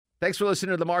Thanks for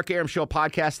listening to the Mark Arum Show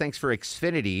podcast. Thanks for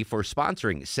Xfinity for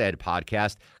sponsoring said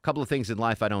podcast. A couple of things in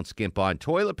life I don't skimp on.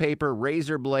 Toilet paper,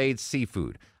 razor blades,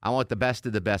 seafood. I want the best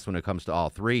of the best when it comes to all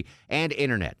three. And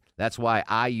internet. That's why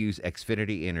I use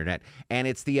Xfinity Internet. And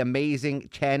it's the amazing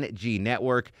 10G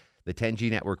network. The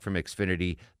 10G network from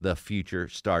Xfinity. The future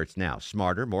starts now.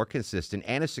 Smarter, more consistent,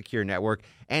 and a secure network.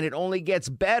 And it only gets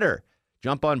better.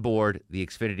 Jump on board the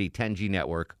Xfinity 10G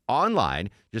network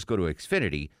online. Just go to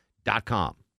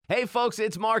Xfinity.com. Hey, folks,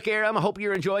 it's Mark Arum. I hope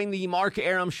you're enjoying the Mark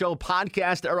Arum Show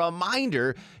podcast. A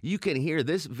reminder, you can hear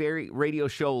this very radio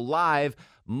show live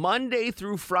Monday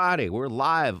through Friday. We're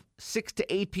live 6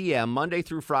 to 8 p.m. Monday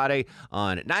through Friday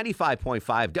on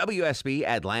 95.5 WSB,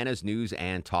 Atlanta's News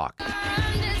and Talk.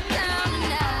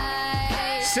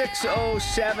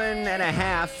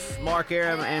 6:07.5. Mark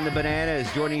Arum and the Banana is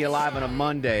joining you live on a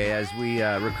Monday as we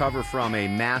recover from a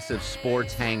massive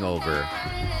sports hangover.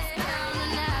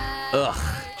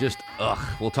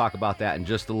 We'll talk about that in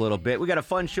just a little bit. We got a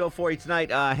fun show for you tonight.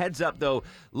 Heads up, though,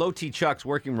 Low T Chuck's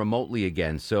working remotely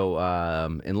again. So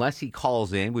unless he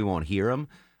calls in, we won't hear him.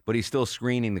 But he's still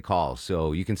screening the calls.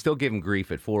 So you can still give him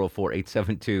grief at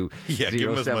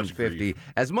 404-872-0750.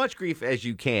 As much grief as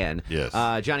you can. Yes.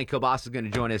 Johnny Kilbasa is going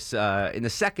to join us in the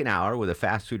second hour with a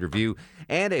fast food review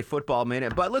and a football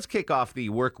minute. But let's kick off the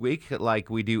work week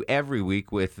like we do every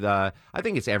week with, I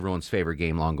think it's everyone's favorite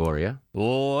game, Longoria.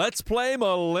 Let's play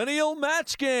Millennial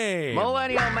Match Game.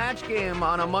 Millennial Match Game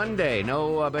on a Monday.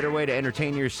 No better way to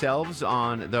entertain yourselves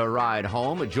on the ride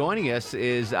home. Joining us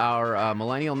is our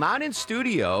millennial, not in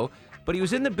studio, but he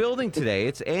was in the building today.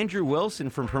 It's Andrew Wilson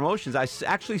from Promotions. I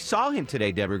actually saw him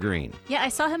today, Deborah Green. Yeah, I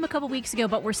saw him a couple weeks ago,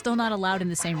 but we're still not allowed in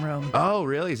the same room. Oh,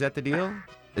 really? Is that the deal?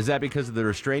 Is that because of the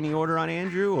restraining order on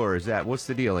Andrew, or is that, what's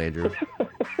the deal, Andrew?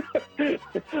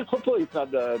 Hopefully it's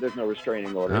not, there's no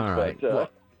restraining order. All right. But, well,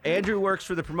 Andrew works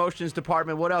for the promotions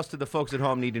department. What else do the folks at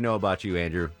home need to know about you,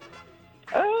 Andrew?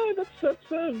 That's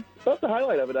about the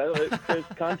highlight of it. There's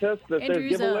contests, there's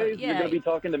giveaways. You're going to be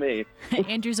talking to me.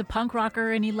 Andrew's a punk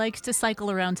rocker, and he likes to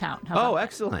cycle around town. Oh,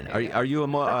 excellent. Are you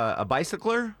a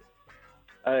bicycler?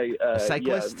 A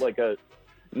cyclist? Yeah, like a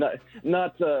not.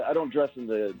 I don't dress in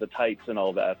the tights and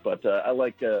all that, but I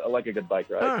like a good bike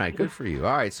ride. All right, good for you.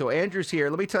 All right, so Andrew's here.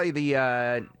 Let me tell you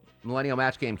the Millennial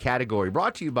Match Game category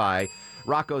brought to you by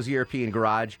Rocco's European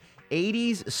Garage.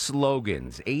 80s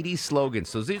slogans. 80s slogans.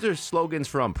 So these are slogans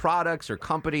from products or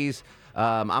companies.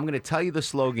 I'm going to tell you the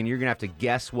slogan. You're going to have to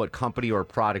guess what company or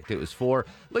product it was for.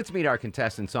 Let's meet our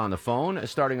contestants on the phone,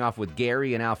 starting off with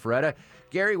Gary and Alpharetta.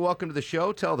 Gary, welcome to the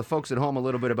show. Tell the folks at home a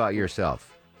little bit about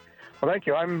yourself. Well, thank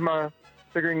you. I'm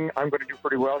figuring I'm going to do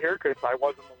pretty well here because I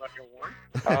was a millennial one.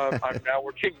 I'm now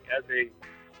working as a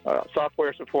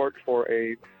software support for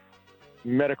a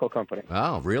medical company.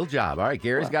 Oh, real job. All right,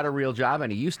 Gary's got a real job,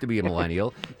 and he used to be a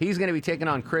millennial. He's going to be taking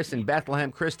on Chris in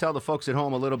Bethlehem. Chris, tell the folks at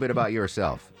home a little bit about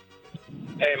yourself.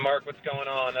 Hey, Mark, what's going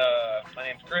on? My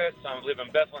name's Chris. I live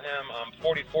in Bethlehem. I'm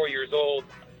 44 years old,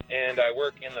 and I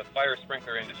work in the fire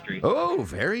sprinkler industry. Oh,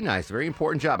 very nice. Very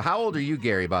important job. How old are you,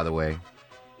 Gary, by the way?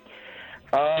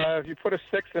 If you put a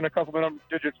 6 and a couple of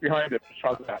digits behind it,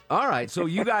 how's that? All right, so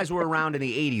you guys were around in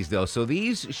the 80s, though, so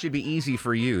these should be easy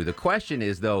for you. The question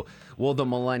is, though, will the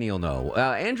millennial know?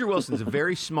 Andrew Wilson's a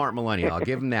very smart millennial. I'll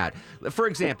give him that. For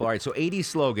example, all right, so 80s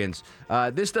slogans.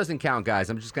 This doesn't count, guys.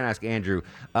 I'm just going to ask Andrew.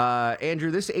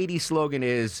 Andrew, this 80s slogan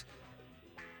is,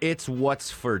 it's what's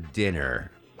for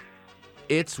dinner.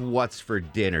 It's what's for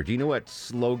dinner. Do you know what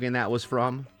slogan that was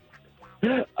from?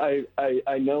 I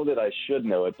know that I should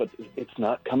know it, but it's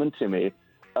not coming to me.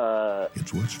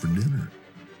 It's what's for dinner.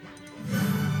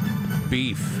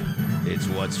 Beef. It's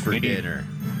what's for dinner.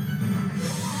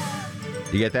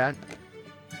 You get that?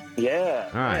 Yeah.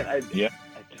 All right. I just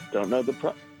don't know the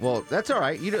Well, that's all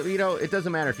right. You know, it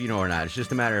doesn't matter if you know or not. It's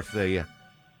just a matter if the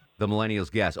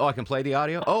millennials guess. Oh, I can play the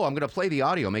audio? Oh, I'm going to play the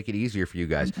audio, make it easier for you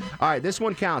guys. All right, this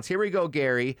one counts. Here we go,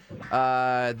 Gary.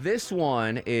 This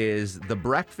one is the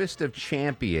Breakfast of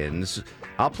Champions.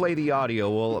 I'll play the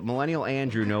audio. Will Millennial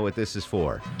Andrew know what this is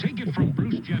for? Take it from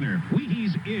Bruce Jenner.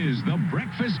 Wheaties is the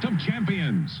Breakfast of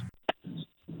Champions.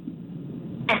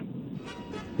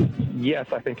 Yes,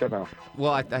 I think I know.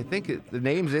 Well, I think the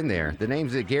name's in there. The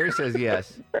name's in. Gary says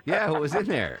yes. Yeah, it was in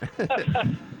there.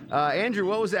 Andrew,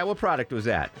 what was that? What product was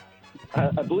that?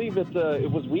 I believe it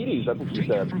was Wheaties, I think you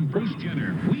Take it said. from Bruce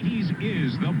Jenner. Wheaties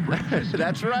is the Breakfast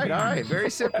That's of right. Champions. All right. Very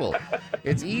simple.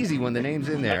 It's easy when the name's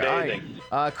in there. Amazing.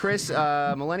 All right. Chris,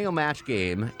 Millennial Match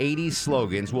Game, 80s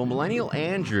slogans. Will Millennial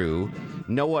Andrew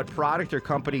know what product or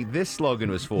company this slogan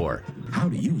was for? How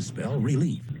do you spell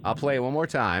relief? I'll play it one more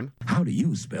time. How do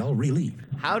you spell relief?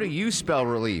 How do you spell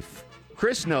relief?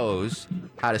 Chris knows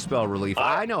how to spell relief.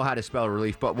 I know how to spell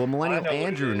relief, but will Millennial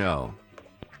Andrew know?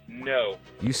 No.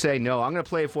 You say no. I'm going to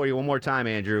play it for you one more time,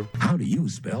 Andrew. How do you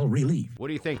spell relief? What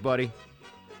do you think, buddy?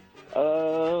 I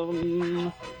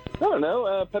don't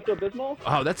know. Pepto-Bismol?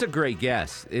 Oh, that's a great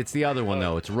guess. It's the other one,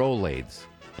 though. It's Rolaids.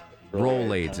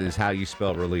 Rolaids is how you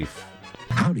spell relief.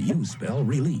 How do you spell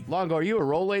relief? Longo, are you a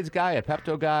Rolaids guy, a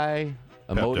Pepto guy,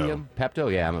 Imodium?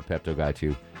 Pepto? Yeah, I'm a Pepto guy,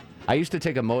 too. I used to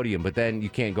take Imodium, but then you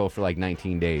can't go for like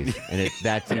 19 days, and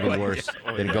that's even worse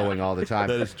than going all the time.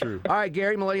 That is true. All right,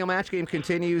 Gary, Millennial Match Game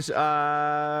continues.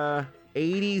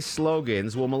 80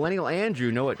 slogans. Will Millennial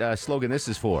Andrew know what slogan this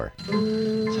is for?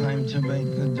 Time to make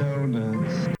the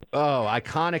donuts. Oh,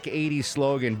 iconic 80s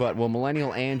slogan, but will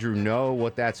Millennial Andrew know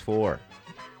what that's for?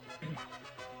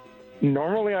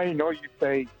 Normally, I know you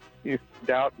say if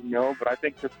doubt, no, but I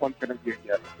think this one's going to be a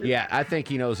yes. Yeah, I think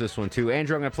he knows this one, too.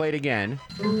 Andrew, I'm going to play it again.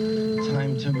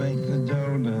 Time to make the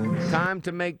donuts. Time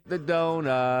to make the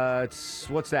donuts.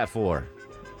 What's that for?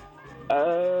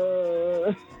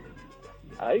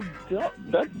 I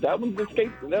don't. That one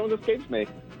escapes me.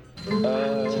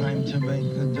 Time to make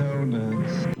the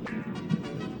donuts.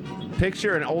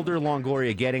 Picture an older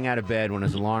Longoria getting out of bed when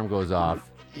his alarm goes off.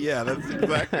 Yeah, that's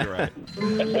exactly right.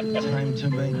 Time to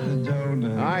make the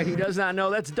donuts. All right, he does not know.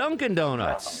 That's Dunkin'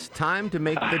 Donuts. Time to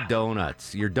make the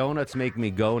donuts. Your donuts make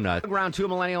me go nuts. Round 2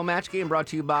 Millennial Match Game brought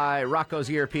to you by Rocco's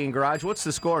European Garage. What's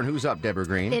the score and who's up, Deborah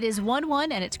Green? It is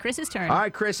 1-1, and it's Chris's turn. All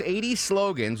right, Chris, 80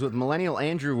 slogans with Millennial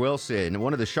Andrew Wilson,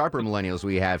 one of the sharper millennials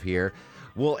we have here.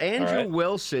 Will Andrew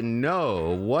Wilson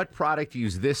know what product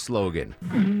used this slogan?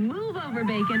 Move over,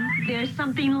 bacon. There's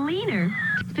something leaner.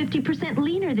 It's 50%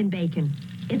 leaner than bacon.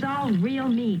 It's all real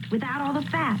meat without all the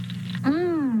fat.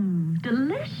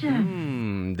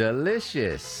 Delicious.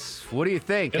 Delicious. What do you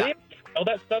think? Do they even sell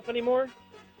that stuff anymore?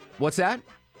 What's that?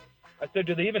 I said,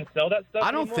 do they even sell that stuff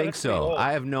I don't anymore? think That's pretty so. old.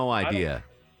 I have no idea.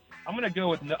 I'm going to go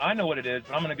with no. I know what it is,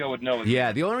 but I'm going to go with no.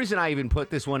 Yeah, the only reason I even put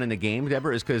this one in the game,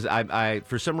 Deborah, is because I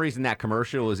for some reason that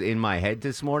commercial was in my head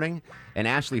this morning, and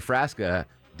Ashley Frasca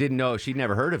didn't know. She'd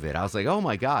never heard of it. I was like, oh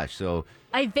my gosh. So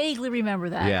I vaguely remember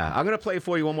that. yeah, I'm going to play it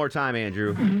for you one more time,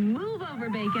 Andrew. Move over,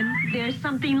 bacon. There's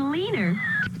something leaner.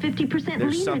 It's 50% There's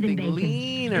leaner something than bacon.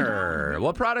 leaner.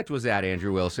 What product was that,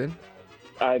 Andrew Wilson?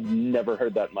 I've never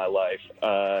heard that in my life.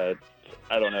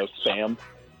 I don't know. Spam.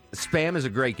 Spam is a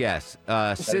great guess.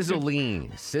 Sizzling.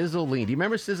 Sizzling. Do you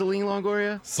remember Sizzling,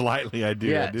 Longoria? Slightly, I do.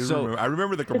 Yeah, I do so- remember. I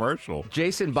remember the commercial.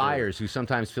 Jason Byers, who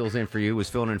sometimes fills in for you, was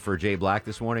filling in for Jay Black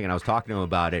this morning, and I was talking to him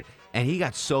about it, and he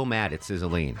got so mad at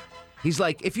Sizzling. He's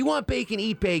like, if you want bacon,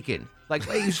 eat bacon. Like,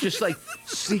 he was just like,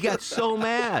 he got so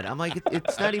mad. I'm like,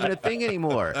 it's not even a thing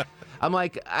anymore. I'm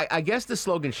like, I guess the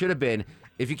slogan should have been,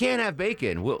 if you can't have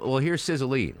bacon, well here's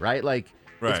Sizzling, right? Like,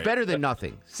 Right. it's better than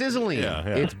nothing. Sizzling, Yeah.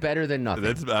 it's better than nothing.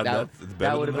 That's about- that it's better that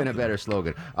than would have been a nothing. better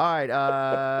slogan. All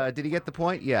right, did he get the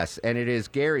point? Yes, and it is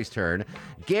Gary's turn.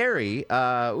 Gary,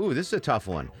 this is a tough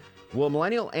one. Will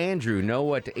Millennial Andrew know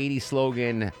what 80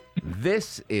 slogan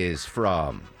this is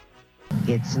from?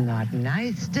 It's not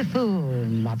nice to fool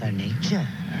Mother Nature.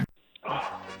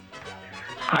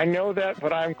 I know that,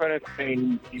 but I'm going to say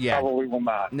he probably will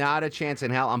not. Not a chance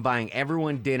in hell. I'm buying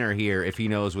everyone dinner here if he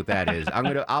knows what that is.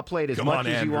 I'll play it as Come much on,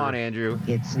 as you Andrew. want, Andrew.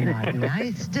 It's not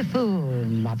nice to fool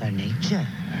Mother Nature.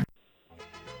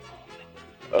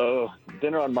 Oh,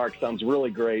 Dinner on Mark sounds really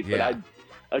great, Yeah.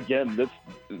 but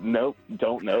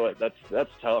don't know it.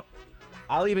 That's tough.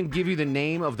 I'll even give you the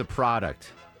name of the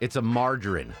product. It's a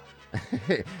margarine.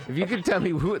 If you can tell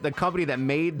me who the company that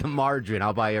made the margarine,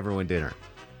 I'll buy everyone dinner.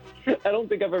 I don't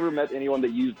think I've ever met anyone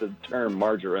that used the term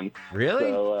margarine. Really?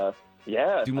 So,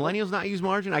 yeah. Do millennials not use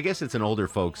margarine? I guess it's an older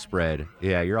folks spread.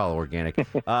 Yeah, you're all organic.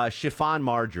 Chiffon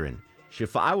margarine.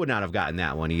 I would not have gotten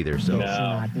that one either. So It's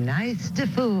not nice to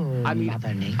fool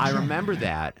Mother Nature. I remember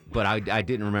that, but I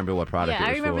didn't remember what product Yeah, it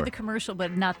I was remember for. the commercial,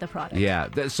 but not the product. Yeah.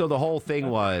 So the whole thing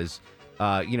was,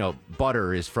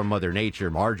 butter is from Mother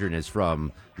Nature. Margarine is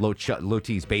from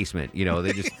Loti's basement.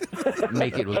 They just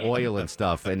make it with oil and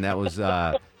stuff. And that was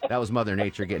Mother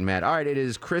Nature getting mad. All right, it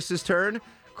is Chris's turn.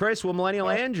 Chris, will Millennial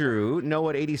Andrew know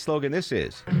what 80 slogan this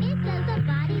is? It does a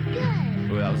body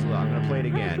good. Well, I'm going to play it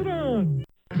again.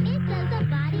 It does a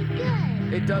body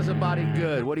good. It does a body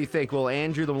good. What do you think? Will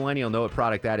Andrew the Millennial know what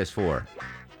product that is for?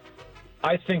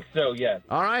 I think so, yes.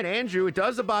 All right, Andrew, it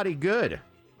does the body good.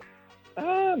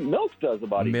 Milk does the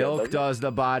body good. Milk does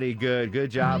the body good.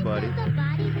 Good job, buddy. It does a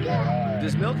body good.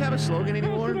 Does milk have a slogan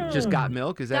anymore? Just got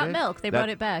milk? Is that Got it? milk. They brought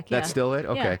it back, yeah. That's still it?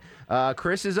 Okay.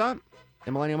 Chris is up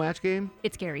in Millennial Match Game.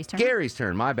 It's Gary's turn. Gary's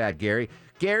turn. My bad, Gary.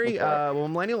 Gary, will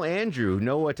Millennial Andrew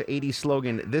know what the 80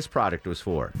 slogan this product was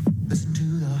for? Listen to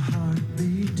the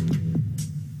heartbeat.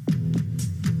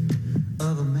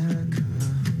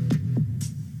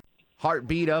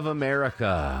 Heartbeat of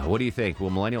America. What do you think?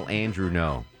 Will Millennial Andrew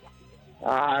know?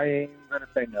 I'm going to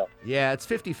say no. Yeah, it's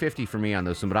 50-50 for me on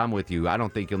this one, but I'm with you. I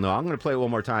don't think you'll know. I'm going to play it one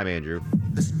more time, Andrew.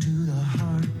 Listen to the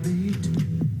heartbeat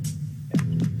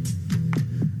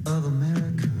of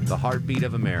America. The Heartbeat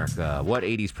of America. What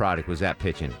 80s product was that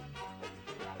pitching?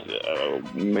 Oh,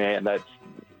 man, that's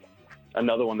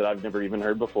another one that I've never even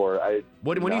heard before.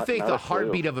 When you think the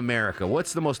Heartbeat of America,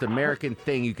 what's the most American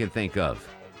thing you can think of?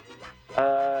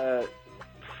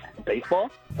 Baseball?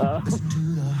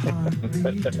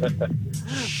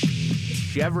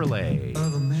 Chevrolet.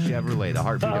 Chevrolet, the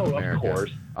Heartbeat of America. Of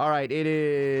course. All right, it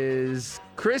is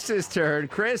Chris's turn.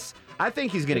 Chris, I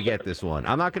think he's going to get this one.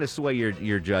 I'm not going to sway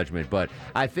your judgment, but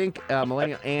I think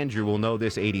Millennial Andrew will know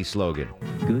this 80s slogan.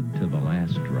 Good to the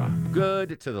last drop.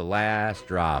 Good to the last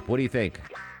drop. What do you think?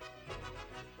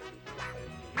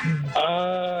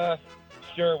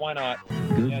 Sure, why not?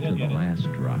 Good to the last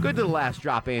drop. Good to the last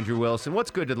drop, Andrew Wilson.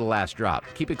 What's good to the last drop?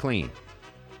 Keep it clean.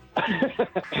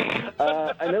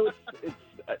 I know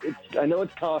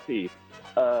it's coffee.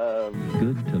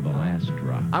 Good to the last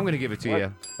drop. I'm going to give it to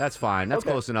you. That's fine. That's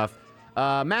close enough.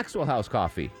 Maxwell House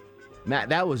coffee.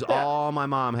 That was all my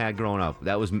mom had growing up.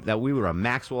 That we were a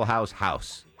Maxwell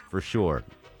House for sure.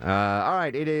 All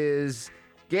right, it is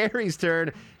Gary's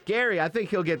turn. Gary, I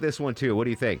think he'll get this one too. What do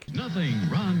you think? Nothing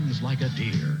runs like a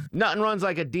deer. Nothing runs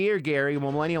like a deer, Gary.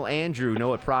 Will Millennial Andrew know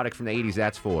what product from the 80s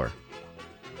that's for?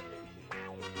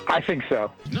 I think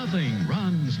so. Nothing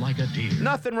runs like a deer.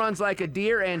 Nothing runs like a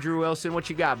deer, Andrew Wilson.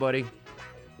 What you got, buddy?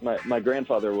 My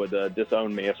grandfather would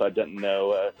disown me if I didn't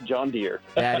know John Deere.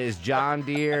 That is John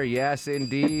Deere. Yes,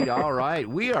 indeed. All right.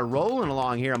 We are rolling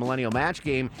along here on Millennial Match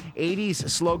Game, 80s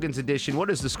Slogans Edition.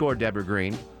 What is the score, Deborah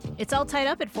Green? It's all tied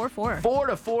up at 4-4.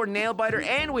 4-4 nail biter,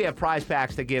 and we have prize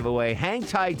packs to give away. Hang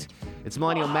tight. It's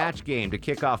Millennial Match Game to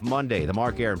kick off Monday. The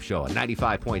Mark Arum Show on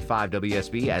 95.5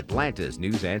 WSB, Atlanta's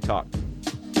News and Talk.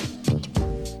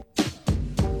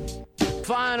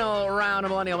 Final round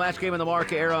of Millennial Match Game in the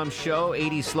Mark Arum Show,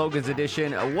 80s Slogans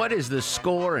Edition. What is the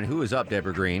score and who is up,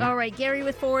 Deborah Green? All right, Gary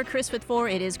with 4, Chris with 4.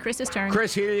 It is Chris's turn.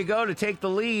 Chris, here you go to take the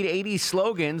lead. 80s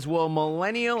slogans. Will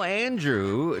Millennial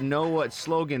Andrew know what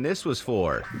slogan this was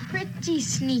for? Pretty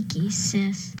sneaky,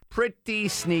 sis. Pretty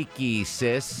sneaky,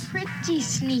 sis. Pretty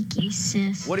sneaky,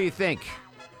 sis. What do you think?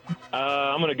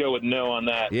 I'm going to go with no on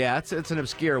that. Yeah, it's an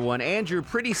obscure one. Andrew,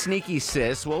 pretty sneaky,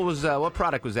 sis. What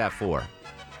product was that for?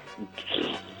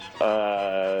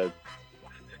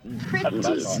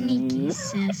 Pretty sneaky,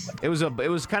 sis. It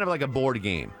was kind of like a board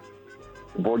game.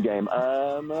 Board game.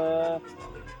 Clue?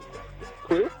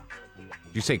 Did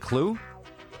you say Clue?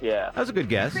 Yeah. That was a good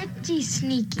guess. Pretty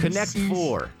sneaky, Connect sis.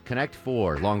 4. Connect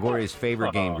 4. Longoria's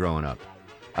favorite game growing up.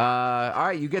 All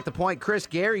right, you get the point. Chris,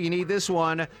 Gary, you need this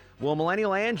one. Will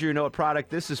Millennial Andrew know what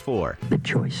product this is for? The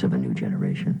choice of a new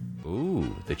generation.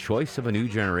 Ooh, the choice of a new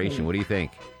generation. What do you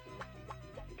think?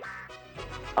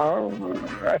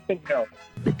 I think no.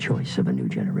 The choice of a new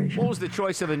generation. What was the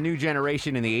choice of a new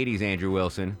generation in the 80s, Andrew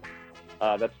Wilson?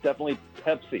 That's definitely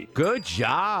Pepsi. Good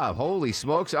job. Holy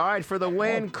smokes. All right, for the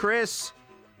win, Chris.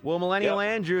 Will Millennial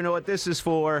Andrew know what this is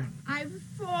for? I've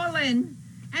fallen,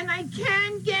 and I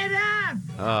can't get up.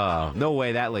 Oh, no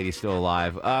way that lady's still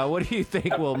alive. What do you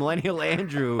think? Will Millennial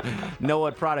Andrew know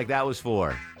what product that was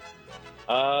for?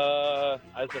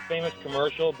 It's a famous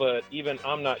commercial, but even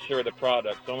I'm not sure of the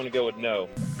product, so I'm going to go with no.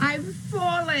 I've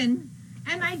fallen,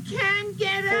 and I can't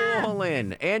get up.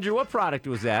 Fallen. Andrew, what product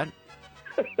was that?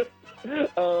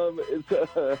 It's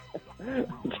the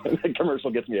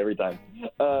commercial gets me every time.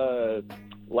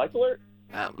 Life Alert?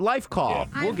 Life Call.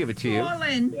 Yeah. We'll give it to you.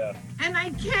 Fallen, and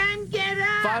I can't get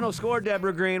up. Final score,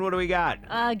 Deborah Green. What do we got?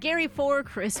 Gary 4,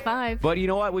 Chris 5. But you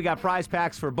know what? We got prize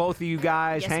packs for both of you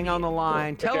guys. Yes, Hang on the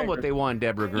line. Tell them what they won,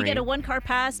 Deborah Green. You get a one-car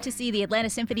pass to see the Atlanta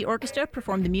Symphony Orchestra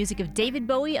perform the music of David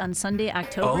Bowie on Sunday,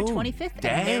 October 25th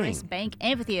at Harris Bank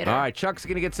Amphitheater. All right, Chuck's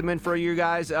going to get some in for you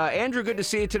guys. Andrew, good to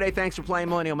see you today. Thanks for playing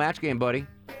Millennial Match Game, buddy.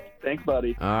 Thanks,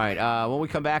 buddy. All right, when we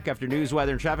come back after news,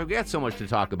 weather, and traffic, we got so much to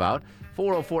talk about.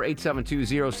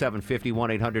 404-872-0750,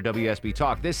 1-800-WSB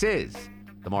Talk. This is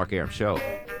The Mark Arum Show.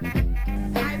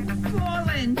 I've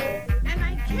fallen, and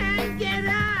I can't get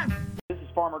up. This is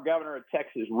former Governor of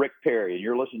Texas, Rick Perry, and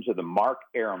you're listening to The Mark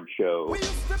Arum Show.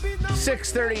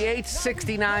 638,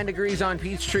 69 degrees on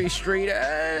Peachtree Street.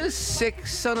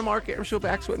 6 on The Mark Arum Show.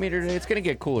 Back sweat meter today. It's going to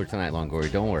get cooler tonight, Longoria.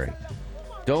 Don't worry.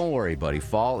 Don't worry, buddy.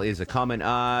 Fall is a-coming.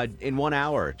 In 1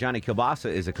 hour, Johnny Kilbasa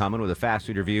is a-coming with a fast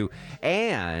food review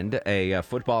and a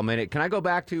football minute. Can I go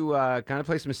back to kind of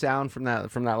play some sound from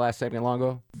that last segment,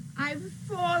 Longo? I've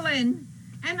fallen,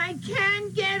 and I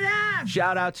can't get up.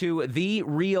 Shout out to The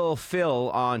Real Phil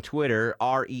on Twitter,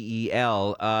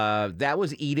 REEL. That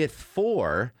was Edith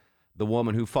Four, the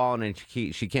woman who fallen and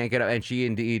she can't get up, and she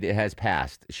indeed has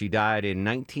passed. She died in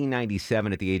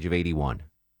 1997 at the age of 81.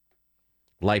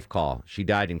 Life call. She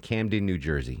died in Camden, New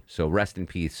Jersey. So rest in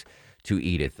peace to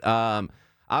Edith. I'm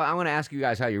going to ask you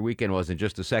guys how your weekend was in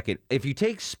just a second. If you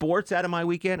take sports out of my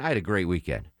weekend, I had a great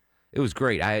weekend. It was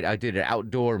great. I did an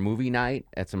outdoor movie night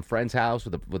at some friend's house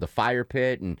with a fire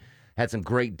pit and had some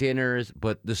great dinners.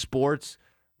 But the sports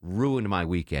ruined my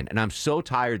weekend. And I'm so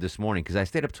tired this morning because I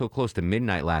stayed up till close to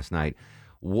midnight last night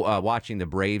watching the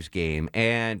Braves game.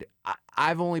 And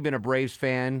I've only been a Braves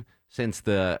fan since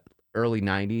the early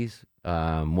 90s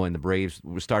when the Braves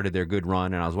started their good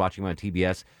run, and I was watching them on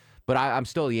TBS. But I'm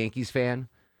still a Yankees fan.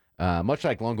 Much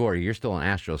like Longoria, you're still an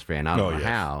Astros fan. I don't know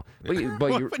how. But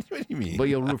what do you mean? But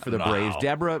you'll root for the Braves.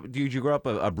 Deborah, did you grow up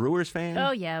a Brewers fan?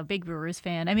 Oh, yeah, a big Brewers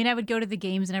fan. I mean, I would go to the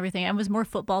games and everything. I was more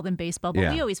football than baseball,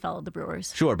 but we always followed the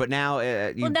Brewers. Sure, but now...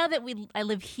 now that I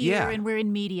live here and we're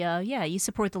in media, you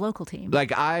support the local team.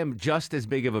 Like, I'm just as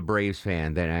big of a Braves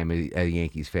fan than I'm a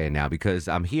Yankees fan now because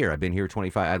I'm here. I've been here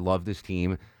 25. I love this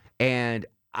team. And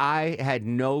I had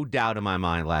no doubt in my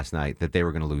mind last night that they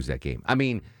were going to lose that game. I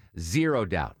mean, zero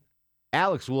doubt.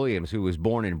 Alex Williams, who was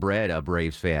born and bred a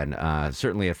Braves fan,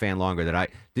 certainly a fan longer than I.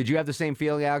 Did you have the same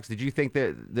feeling, Alex? Did you think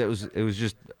that it was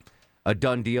just a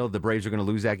done deal? The Braves are going to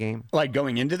lose that game? Like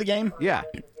going into the game? Yeah.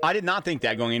 I did not think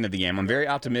that going into the game. I'm very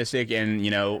optimistic, and,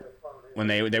 when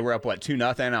they were up,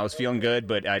 2-0, I was feeling good.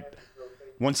 But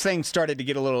once things started to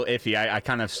get a little iffy, I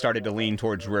kind of started to lean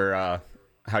towards where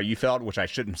how you felt, which I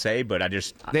shouldn't say, but I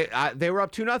just... They were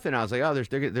up 2-0. I was like, oh,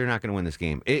 they're not going to win this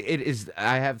game. It is.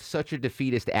 I have such a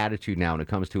defeatist attitude now when it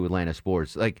comes to Atlanta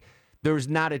sports. Like, there was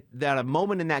not a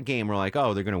moment in that game where like,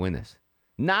 oh, they're going to win this.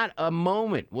 Not a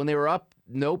moment. When they were up,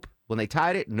 nope. When they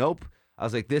tied it, nope. I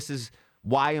was like, this is...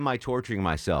 Why am I torturing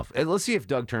myself? And let's see if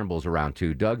Doug Turnbull's around,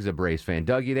 too. Doug's a Braves fan.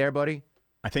 Doug, you there, buddy?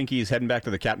 I think he's heading back to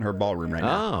the Captain Herb ballroom right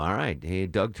now. Oh, all right. Hey,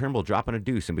 Doug Turnbull dropping a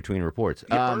deuce in between reports.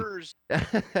 Yeah,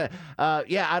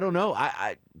 I don't know.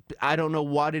 I don't know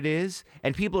what it is.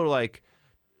 And people are like,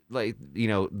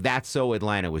 That's So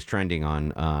Atlanta was trending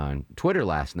on Twitter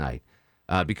last night.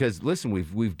 Because listen,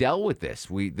 we've dealt with this.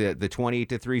 The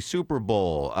 28-3 Super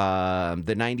Bowl,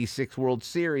 the 96 World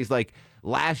Series, like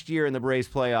last year in the Braves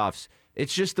playoffs.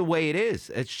 It's just the way it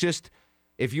is. It's just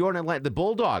if you're in Atlanta, the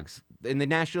Bulldogs in the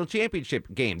national championship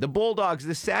game, the Bulldogs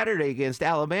this Saturday against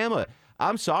Alabama.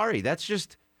 I'm sorry, that's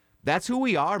who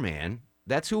we are, man.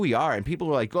 That's who we are. And people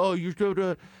are like, oh, you go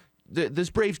to this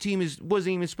Braves team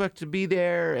wasn't even expected to be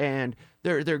there, and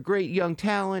they're great young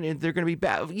talent, and they're going to be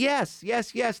bad. Yes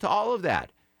to all of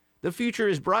that. The future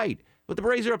is bright. But the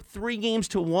Braves are up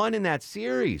 3-1 in that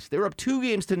series. They were up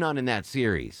 2-0 in that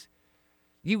series.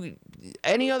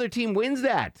 Any other team wins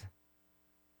that.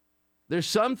 There's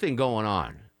something going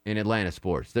on in Atlanta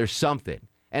sports. There's something.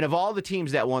 And of all the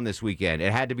teams that won this weekend,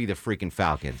 it had to be the freaking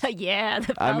Falcons. Yeah,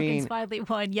 the Falcons finally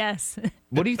won, yes.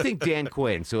 What do you think, Dan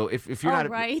Quinn? So if you're not...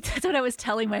 right. That's what I was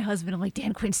telling my husband. I'm like,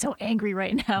 Dan Quinn's so angry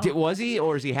right now. Was he,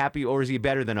 or is he happy, or is he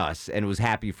better than us and was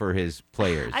happy for his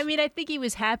players? I mean, I think he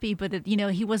was happy, but,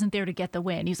 he wasn't there to get the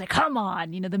win. He was like, come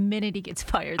on. The minute he gets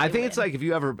fired, I think it's like if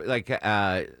you ever,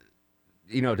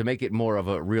 to make it more of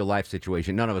a real life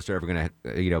situation, none of us are ever going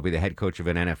to, be the head coach of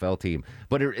an NFL team.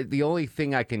 But the only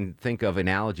thing I can think of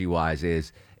analogy wise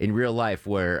is in real life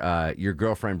where your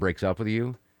girlfriend breaks up with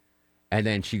you and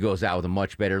then she goes out with a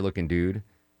much better looking dude.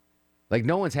 Like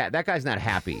no one's that guy's not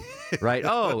happy, right?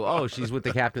 Oh, she's with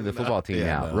the captain of the football team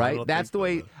now, right? That's the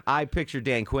way I pictured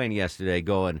Dan Quinn yesterday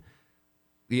going,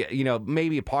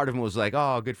 maybe a part of him was like,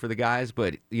 oh, good for the guys.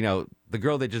 But, the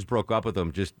girl that just broke up with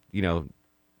him just,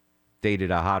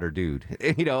 dated a hotter dude,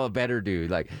 a better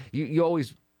dude. Like you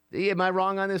always, am I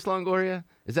wrong on this, Longoria?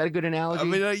 Is that a good analogy?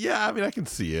 I mean, I can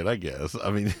see it, I guess.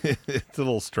 I mean, it's a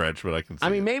little stretch, but I can see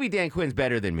it. Maybe Dan Quinn's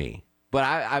better than me, but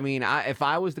if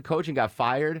I was the coach and got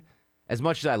fired, as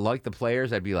much as I like the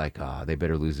players, I'd be like, oh, they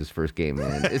better lose this first game,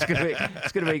 man. It's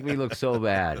gonna make me look so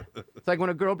bad. It's like when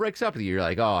a girl breaks up with you, you're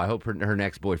like, oh, I hope her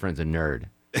next boyfriend's a nerd.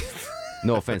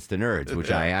 No offense to nerds,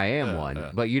 which I am one,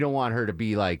 but you don't want her to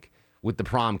be like with the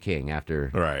prom king after.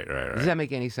 Right. Does that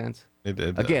make any sense? It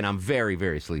did. Again, I'm very,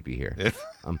 very sleepy here.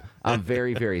 I'm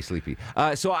very, very sleepy.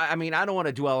 So, I don't want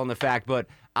to dwell on the fact, but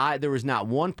there was not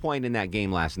one point in that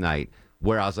game last night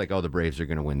where I was like, oh, the Braves are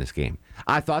going to win this game.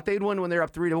 I thought they'd win when they're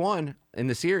up 3-1 in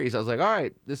the series. I was like, all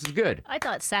right, this is good. I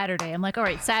thought Saturday. I'm like, all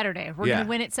right, Saturday. We're going to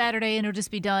win it Saturday, and it'll just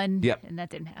be done. Yep. And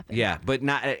that didn't happen. Yeah, but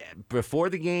not before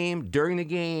the game, during the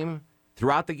game,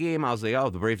 throughout the game, I was like,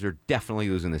 oh, the Braves are definitely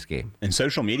losing this game. And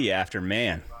social media after,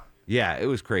 man, Yeah, it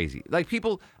was crazy. Like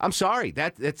people, I'm sorry,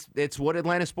 it's what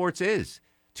Atlanta sports is.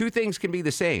 Two things can be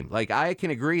the same. Like I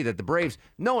can agree that the Braves,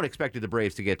 no one expected the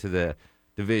Braves to get to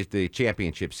the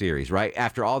championship series, right?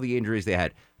 After all the injuries they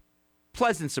had.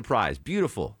 Pleasant surprise,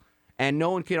 beautiful. And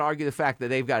no one can argue the fact that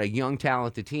they've got a young,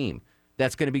 talented team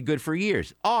that's going to be good for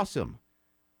years. Awesome.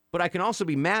 But I can also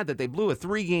be mad that they blew a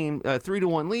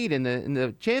 3-1 lead in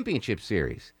the championship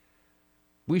series.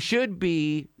 We should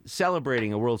be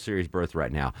celebrating a World Series berth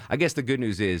right now. I guess the good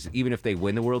news is, even if they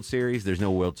win the World Series, there's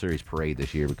no World Series parade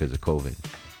this year because of COVID.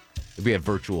 It'd be a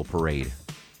virtual parade.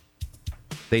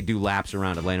 They'd do laps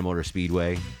around Atlanta Motor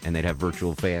Speedway, and they'd have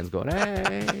virtual fans going,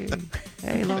 hey,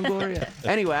 Longoria.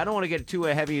 Anyway, I don't want to get too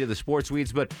heavy into the sports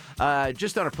weeds, but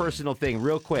just on a personal thing,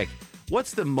 real quick,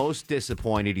 what's the most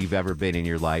disappointed you've ever been in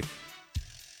your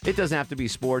life? It doesn't have to be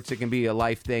sports. It can be a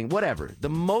life thing, whatever.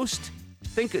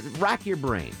 Rack your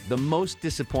brain. The most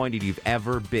disappointed you've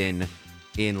ever been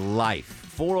in life.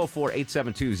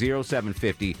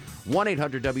 404-872-0750,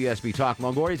 1-800-WSB-TALK.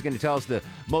 Longoria's going to tell us the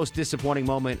most disappointing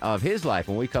moment of his life.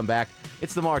 When we come back,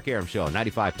 it's the Mark Arum Show,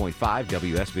 95.5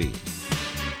 WSB.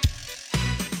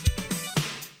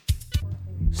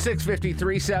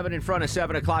 6:53 in front of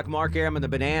 7 o'clock. Mark Arum and the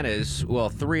Bananas. Well,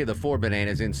 3 of the 4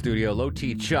 Bananas in studio. Low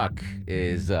T Chuck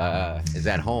is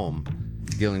at home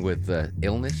dealing with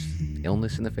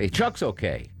illness in the face. Chuck's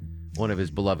okay. One of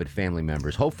his beloved family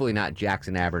members. Hopefully not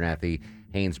Jackson Abernathy,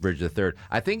 Haynesbridge III.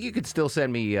 I think you could still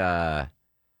send me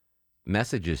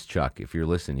messages, Chuck, if you're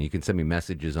listening. You can send me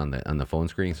messages on the phone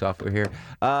screening software here.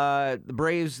 The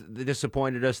Braves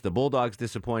disappointed us. The Bulldogs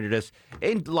disappointed us.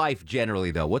 In life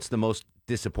generally, though, what's the most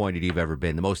disappointed you've ever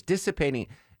been? The most disappointing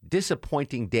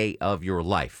day of your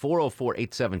life.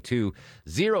 404-872-0750,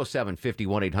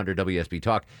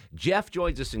 1-800-WSB-TALK. Jeff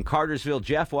joins us in Cartersville.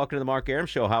 Jeff, welcome to the Mark Arum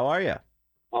Show. How are you?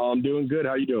 I'm doing good.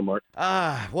 How you doing, Mark?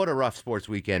 What a rough sports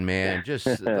weekend, man. Just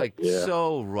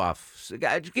so rough.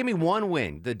 Just give me one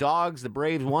win. The Dogs, the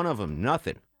Braves, one of them.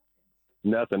 Nothing.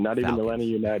 Nothing. Not even Atlanta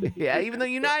United. Yeah, even though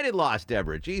United lost,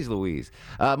 Deborah. Jeez Louise.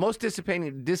 Most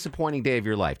disappointing day of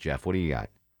your life, Jeff. What do you got?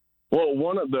 Well,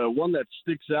 one that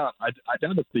sticks out, I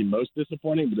doubt it's the most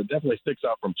disappointing, but it definitely sticks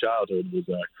out from childhood, was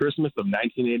Christmas of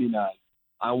 1989.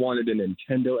 I wanted a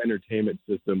Nintendo Entertainment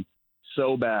System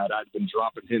so bad. I'd been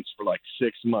dropping hints for like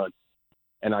 6 months,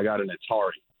 and I got an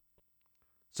Atari.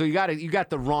 So you got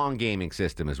the wrong gaming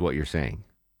system, is what you're saying?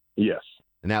 Yes.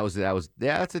 And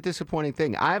that's a disappointing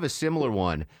thing. I have a similar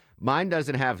one. Mine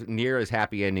doesn't have near as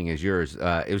happy ending as yours.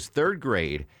 It was 3rd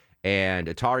grade, and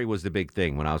Atari was the big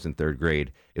thing when I was in 3rd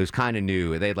grade. It was kind of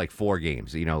new. They had like 4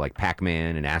 games, like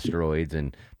Pac-Man and Asteroids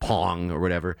and Pong or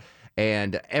whatever.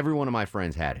 And every one of my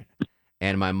friends had it.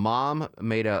 And my mom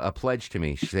made a pledge to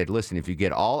me. She said, listen, if you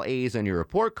get all A's on your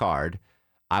report card,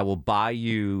 I will buy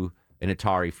you an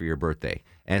Atari for your birthday.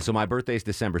 And so my birthday is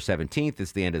December 17th.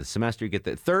 It's the end of the semester. You get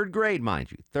the 3rd grade,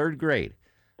 mind you, 3rd grade.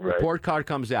 Right. Report card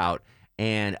comes out,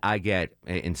 and I get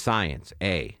in science,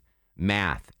 A,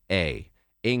 math, A,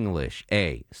 English,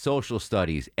 A, social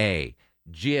studies, A,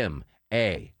 gym,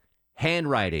 A,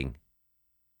 handwriting,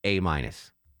 A-.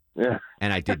 Yeah.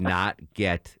 And I did not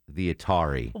get the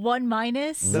Atari.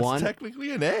 1-. That's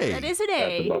technically an A. That is an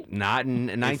A. Not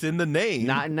in it's in the name.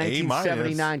 Not in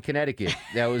 1979 Connecticut.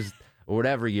 That was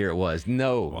whatever year it was.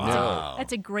 No.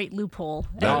 That's a great loophole.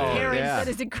 Parents, that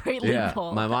is a great loophole.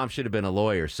 Yeah. My mom should have been a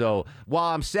lawyer. So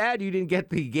while I'm sad you didn't get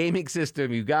the gaming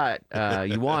system you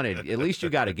wanted, at least you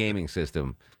got a gaming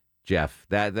system, Jeff.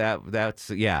 That's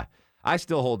yeah. I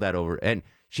still hold that over. And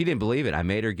she didn't believe it. I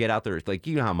made her get out there. Like,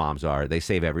 you know how moms are. They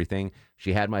save everything.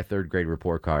 She had my 3rd grade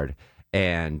report card.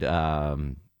 And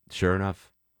sure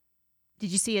enough.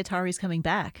 Did you see Atari's coming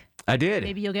back? I did.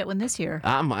 Maybe you'll get one this year.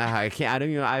 I can't. I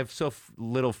don't. I have so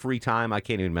little free time. I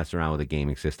can't even mess around with a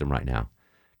gaming system right now.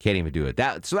 Can't even do it.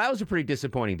 So that was a pretty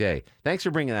disappointing day. Thanks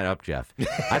for bringing that up, Jeff.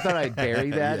 I thought I'd bury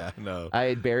that. Yeah, no. I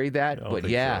had buried that. But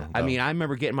yeah, so, no. I mean, I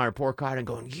remember getting my report card and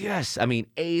going, yes. I mean,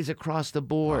 A's across the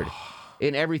board.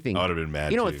 In everything. I would have been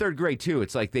mad. In 3rd grade too,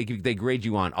 it's like they grade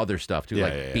you on other stuff too,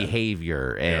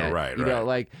 behavior and you know,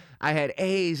 like I had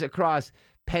A's across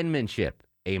penmanship,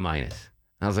 A-.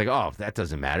 I was like, oh, that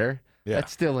doesn't matter. Yeah.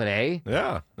 That's still an A.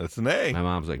 Yeah, that's an A. My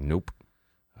mom's like, nope.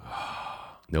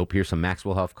 Nope. Here's some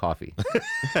Maxwell Huff coffee.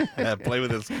 Play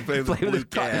with this blue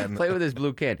can. Play with this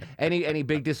blue can. Any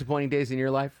big disappointing days in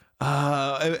your life?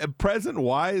 Present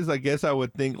wise, I guess I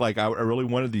would think like I really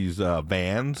wanted these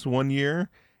Vans one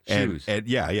year. Shoes. And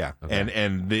okay.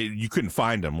 And you couldn't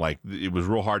find them. Like, it was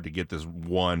real hard to get this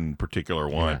one particular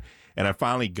one. And I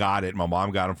finally got it. My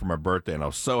mom got them for my birthday, and I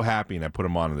was so happy. And I put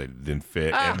them on, and they didn't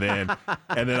fit. And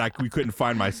then we couldn't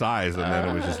find my size, and then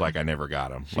it was just like I never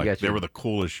got them. Like they were the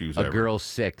coolest shoes ever. A girl's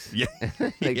 6. Yeah,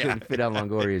 they couldn't fit on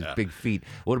Longoria's big feet.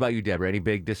 What about you, Deborah? Any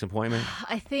big disappointment?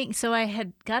 I think so. I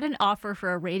had got an offer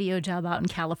for a radio job out in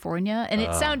California, and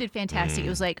it sounded fantastic. It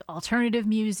was like alternative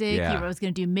music. Yeah. I was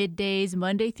going to do middays,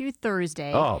 Monday through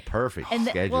Thursday. Oh, perfect and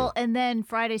schedule. And then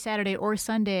Friday, Saturday, or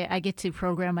Sunday, I get to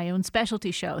program my own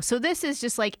specialty show. So this is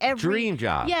just like every dream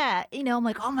job. Yeah, I'm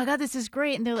like, oh my God, this is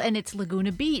great. And it's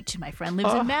Laguna Beach. My friend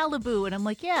lives in Malibu, and I'm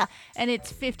like, yeah, and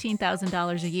it's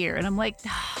 $15,000 a year, and I'm like.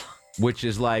 Which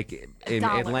is like, in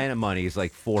Atlanta money, is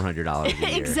like $400 a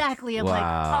year. Exactly. I'm like,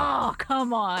 oh,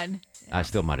 come on. I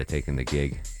still might have taken the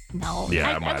gig. No.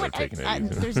 Yeah, I might have taken it.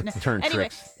 Turn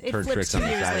tricks on the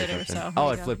side later, or something. so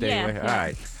it flipped anyway. Yeah. All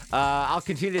right. I'll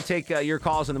continue to take your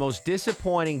calls on the most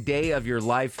disappointing day of your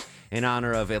life in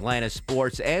honor of Atlanta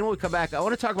sports. And when we come back, I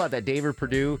want to talk about that David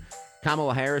Perdue,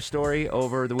 Kamala Harris story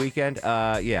over the weekend.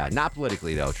 Not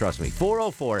politically, though. Trust me.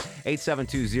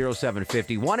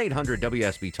 404-872-0750.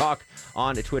 1-800-WSB-TALK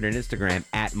on Twitter and Instagram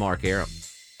at Mark Arum.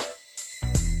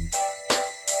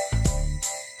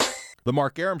 The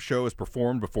Mark Arum Show is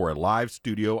performed before a live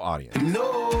studio audience.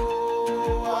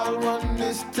 No, I want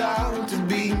this town to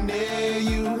be near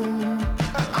you.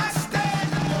 I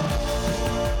stand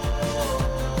alone.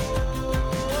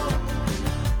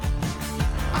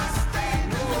 I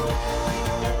stand alone.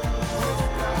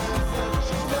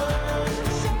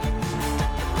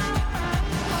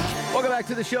 Welcome back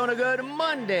to the show and a good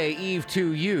Monday Eve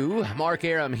to you. Mark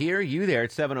Arum here, you there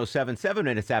at 7:07, 7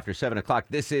 minutes after 7 o'clock.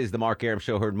 This is the Mark Arum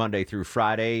Show, heard Monday through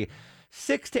Friday,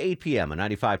 6 to 8 p.m. on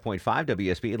 95.5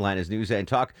 WSB, Atlanta's News and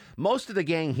Talk. Most of the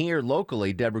gang here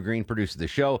locally. Deborah Green produces the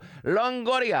show.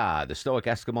 Longoria, the stoic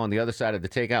Eskimo on the other side of the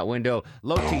takeout window.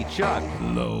 Low-T Chuck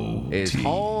is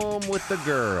home with the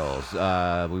girls.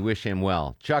 We wish him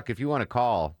well. Chuck, if you want to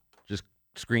call, just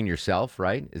screen yourself,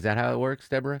 right? Is that how it works,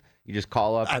 Deborah? You just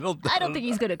call up. I don't think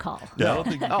he's going to call. Yeah, I don't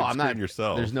think you can screen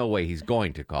yourself. There's no way he's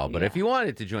going to call. But if you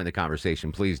wanted to join the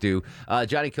conversation, please do.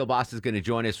 Johnny Kilbasa is going to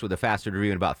join us with a fast food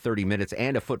review in about 30 minutes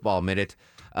and a football minute.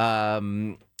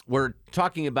 We're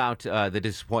talking about the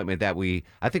disappointment that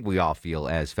I think we all feel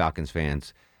as Falcons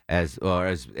fans, as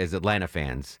Atlanta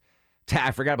fans.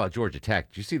 I forgot about Georgia Tech.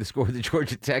 Did you see the score of the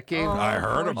Georgia Tech game? I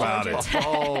heard about it.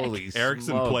 Holy Erickson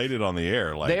smokes. played it on the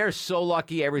air. They're so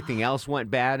lucky everything else went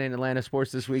bad in Atlanta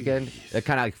sports this weekend. It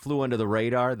kind of like flew under the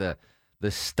radar, the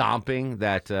stomping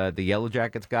that the Yellow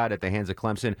Jackets got at the hands of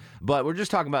Clemson. But we're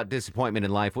just talking about disappointment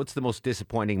in life. What's the most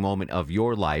disappointing moment of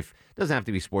your life? Doesn't have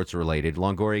to be sports related.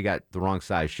 Longoria got the wrong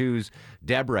size shoes.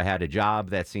 Deborah had a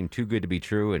job that seemed too good to be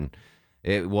true, and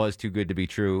it was too good to be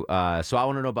true. So I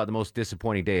want to know about the most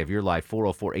disappointing day of your life,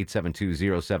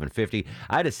 404-872-0750.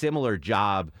 I had a similar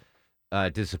job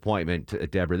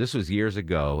disappointment, Deborah. This was years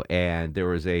ago, and there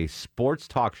was a sports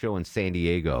talk show in San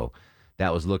Diego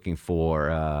that was looking for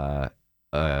a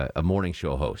morning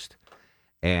show host.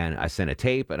 And I sent a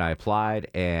tape, and I applied,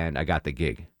 and I got the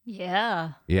gig.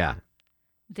 Yeah. Yeah.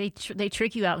 They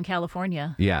trick you out in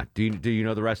California. Yeah. Do you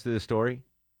know the rest of the story?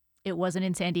 It wasn't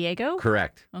in San Diego?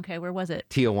 Correct. Okay, where was it?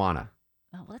 Tijuana.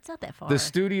 Oh, well, that's not that far. The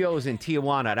studio is in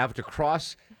Tijuana. I'd have to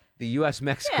cross the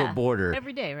U.S.-Mexico border.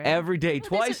 Every day, right? Every day,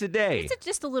 twice a day. It's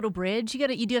just a little bridge.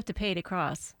 You do have to pay to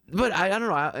cross. But I don't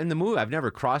know. In the movie, I've never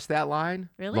crossed that line.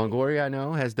 Really? Longoria, I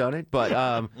know, has done it.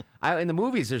 But in the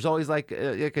movies, there's always like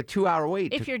a 2-hour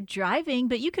wait. If you're driving,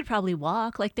 but you could probably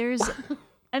walk. Like there's...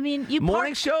 I mean,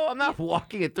 morning show? I'm not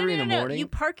walking at 3 in the morning. You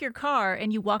park your car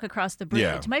and you walk across the bridge.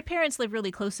 Yeah. My parents live really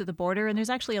close to the border, and there's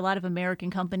actually a lot of American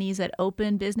companies that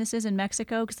open businesses in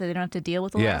Mexico because they don't have to deal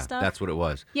with a lot of stuff. Yeah, that's what it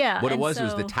was. Yeah. What it was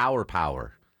the Tower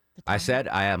Power. I said,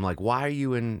 I am like, why are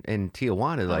you in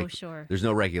Tijuana? Like, sure. There's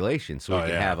no regulation, so we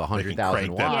can have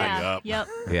 100,000 watts. Yep.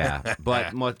 Yeah,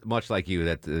 but much like you,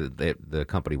 that the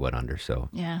company went under, so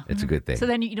it's a good thing. So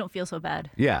then you don't feel so bad.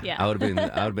 Yeah. I would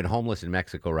have been homeless in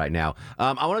Mexico right now.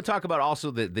 I want to talk about also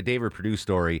the David Perdue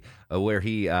story where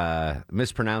he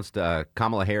mispronounced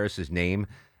Kamala Harris's name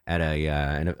at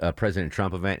a President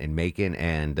Trump event in Macon,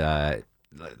 and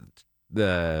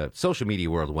the social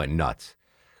media world went nuts,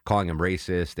 calling him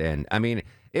racist. And I mean,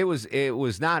 it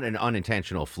was not an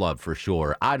unintentional flub for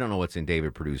sure. I don't know what's in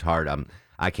David Perdue's heart.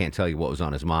 I can't tell you what was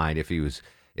on his mind. If he was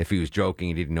joking,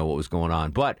 he didn't know what was going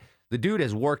on. But the dude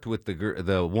has worked with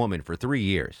the woman for 3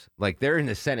 years. Like, they're in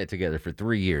the Senate together for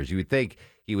 3 years. You would think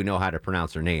he would know how to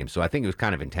pronounce her name. So I think it was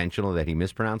kind of intentional that he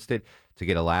mispronounced it to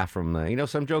get a laugh from,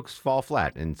 some jokes fall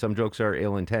flat and some jokes are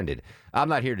ill-intended. I'm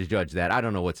not here to judge that. I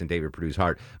don't know what's in David Perdue's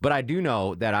heart. But I do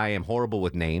know that I am horrible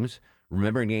with names,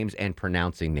 remembering names and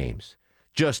pronouncing names.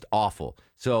 Just awful.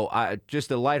 So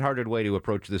just a lighthearted way to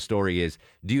approach this story is,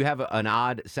 do you have an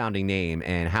odd-sounding name,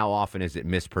 and how often is it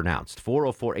mispronounced?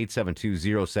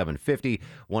 404-872-0750,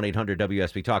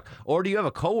 1-800-WSB-TALK. Or do you have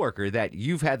a coworker that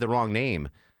you've had the wrong name,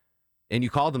 and you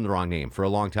called them the wrong name for a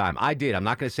long time? I did. I'm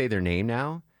not going to say their name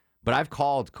now, but I've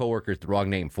called coworkers the wrong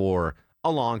name for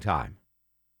a long time.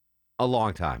 A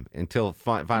long time, until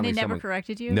finally and they never someone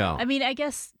corrected you? No. I mean, I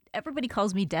guess everybody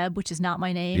calls me Deb, which is not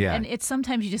my name. Yeah. And it's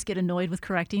sometimes you just get annoyed with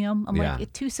correcting them. I'm like,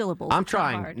 it's 2 syllables. I'm it's not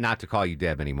trying hard. not to call you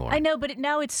Deb anymore. I know, but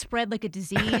now it's spread like a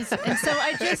disease. And so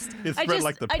I just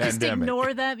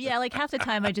ignore them. Yeah, like half the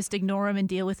time I just ignore them and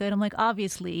deal with it. I'm like,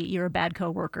 obviously you're a bad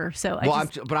coworker. So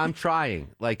but I'm trying.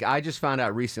 Like, I just found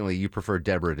out recently you prefer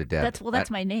Deborah to Deb. That's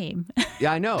my name.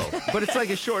 Yeah, I know. But it's like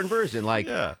a shortened version. Like,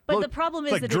 But the problem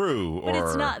is like that Drew but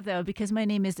it's not, though, because my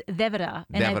name is Devera.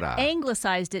 And Devera. I've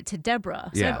anglicized it to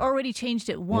Deborah. So Yeah. I've already changed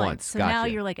it once. So now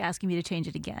Gotcha. you're like asking me to change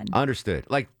it again. Understood.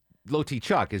 Like, Low T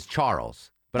Chuck is Charles.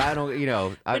 But I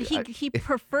don't, But he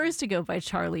prefers to go by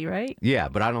Charlie, right? Yeah,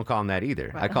 but I don't call him that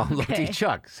either. I call him Low T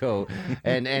Chuck. So,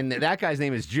 and that guy's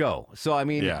name is Joe. So, I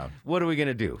mean, what are we going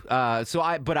to do?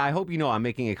 But I hope you know I'm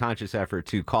making a conscious effort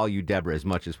to call you Deborah as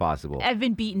much as possible. I've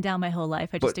been beaten down my whole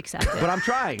life. I just accept it. But I'm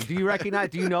trying. Do you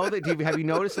know that? Have you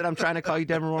noticed that I'm trying to call you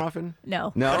Deborah more often?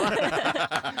 No. No?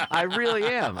 I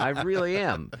really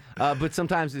am. But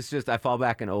sometimes it's just I fall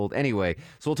back in old. Anyway,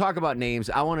 so we'll talk about names.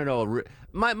 I want to know,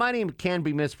 my name can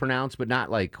be mispronounced, but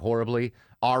not like horribly.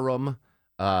 Arum,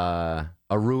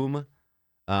 Arum.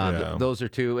 Those are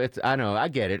 2. I know. I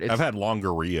get it. I've had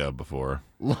Longoria before.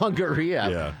 Longoria?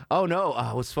 Yeah. Oh, no.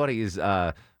 What's funny is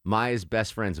Maya's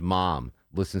best friend's mom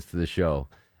listens to the show,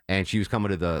 and she was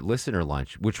coming to the listener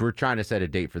lunch, which we're trying to set a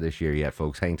date for this year yet,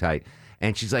 folks. Hang tight.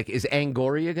 And she's like, is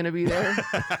Angoria going to be there?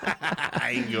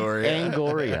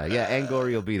 Angoria. Yeah,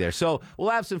 Angoria will be there. So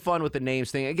we'll have some fun with the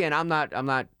names thing. Again, I'm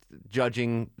not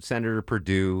judging Senator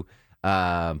Perdue,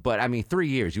 but I mean, 3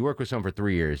 years. You work with someone for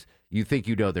 3 years. You think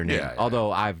you know their name. Yeah.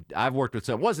 Although I've worked with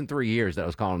someone. It wasn't 3 years that I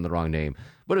was calling them the wrong name,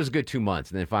 but it was a good 2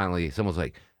 months. And then finally someone's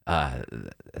like,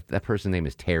 that person's name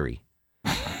is Terry.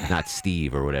 Not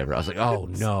Steve or whatever. I was like, oh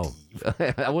no.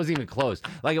 I wasn't even close.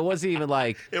 Like, it wasn't even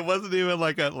like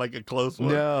a close one.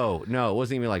 No, it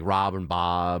wasn't even like Rob and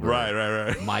Bob. Or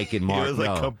Right. Mike and Mark. It was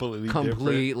like no,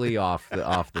 completely off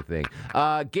the thing.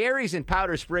 Gary's in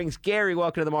Powder Springs. Gary,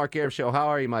 welcome to the Mark Arum Show. How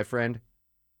are you, my friend?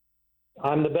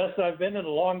 I'm the best I've been in a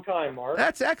long time, Mark.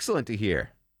 That's excellent to hear.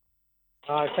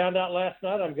 I found out last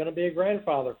night I'm going to be a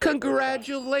grandfather.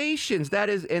 Congratulations. That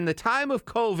is in the time of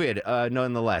COVID,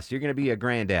 nonetheless. You're going to be a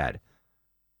granddad.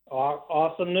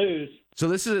 Awesome news. So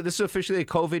this is officially a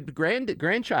COVID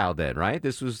grandchild then, right?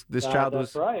 This child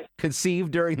was right.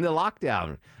 conceived during the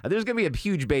lockdown. There's going to be a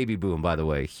huge baby boom, by the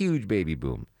way. Huge baby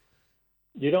boom.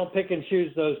 You don't pick and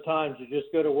choose those times. You just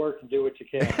go to work and do what you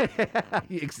can.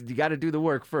 You got to do the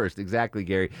work first. Exactly,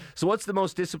 Gary. So what's the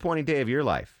most disappointing day of your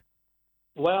life?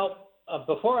 Well,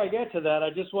 before I get to that, I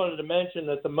just wanted to mention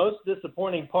that the most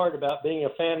disappointing part about being a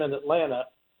fan in Atlanta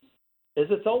is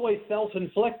it's always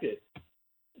self-inflicted.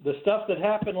 The stuff that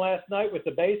happened last night with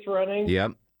the base running,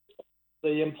 yep, the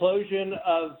implosion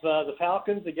of the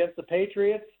Falcons against the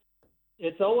Patriots,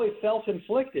 it's always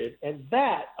self-inflicted. And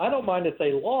that, I don't mind if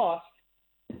they lost.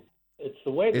 It's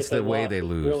the way they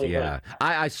lose. Really yeah,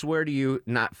 I swear to you,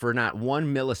 not 1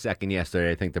 millisecond yesterday,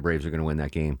 I think the Braves are going to win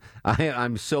that game.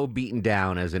 I'm so beaten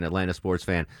down as an Atlanta sports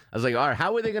fan. I was like, all right,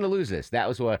 how are they going to lose this? That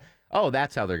was what. Oh,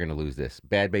 that's how they're going to lose this.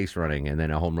 Bad base running and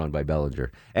then a home run by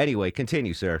Bellinger. Anyway,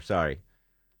 continue, sir. Sorry.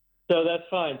 So that's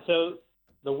fine. So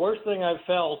the worst thing I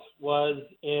felt was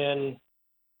in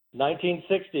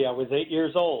 1960. I was 8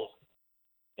 years old.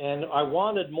 And I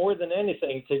wanted more than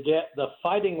anything to get the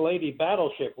Fighting Lady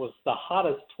Battleship. Was the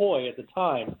hottest toy at the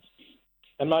time.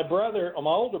 And my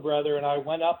older brother and I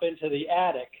went up into the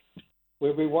attic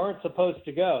where we weren't supposed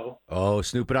to go. Oh,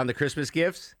 snooping on the Christmas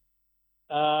gifts?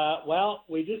 Well,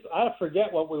 I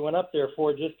forget what we went up there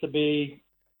for, just to be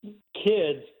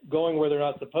kids going where they're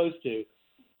not supposed to.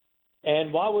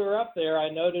 And while we were up there, I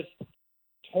noticed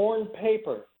torn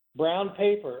paper, brown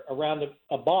paper around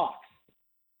a box.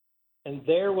 And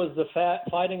there was the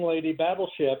Fighting Lady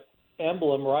Battleship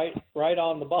emblem right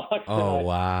on the box. Oh,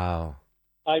 wow.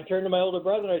 I turned to my older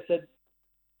brother and I said,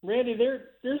 Randy,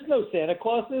 there's no Santa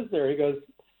Claus, is there?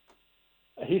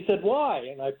 He said, why?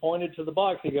 And I pointed to the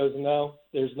box. He goes, no,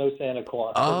 there's no Santa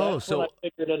Claus. So I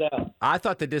figured it out. I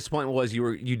thought the disappointment was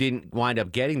you didn't wind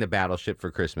up getting the Battleship for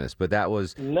Christmas, but that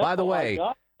was, no, by the way,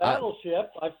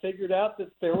 Battleship, I figured out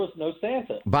that there was no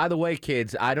Santa. By the way,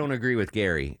 kids, I don't agree with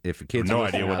Gary. If kids no are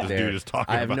idea what this dude is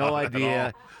talking about. I have no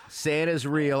idea. Santa's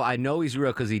real. I know he's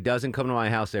real because he doesn't come to my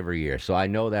house every year, so I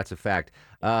know that's a fact.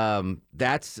 If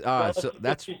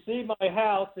you see my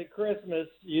house at Christmas,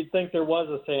 you'd think there was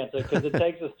a Santa because it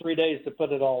takes us 3 days to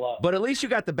put it all up. But at least you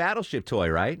got the Battleship toy,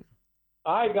 right?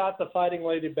 I got the Fighting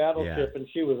Lady Battleship, and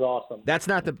she was awesome. That's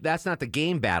not the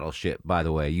game Battleship, by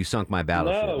the way. You sunk my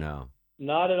battleship. No,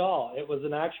 not at all. It was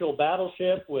an actual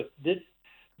battleship with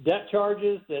deck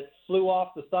charges that flew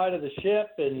off the side of the ship,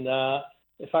 and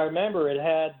if I remember, it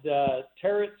had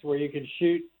turrets where you could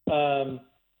shoot,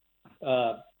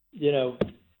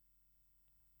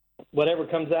 whatever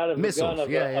comes out of missiles. The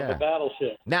gun of the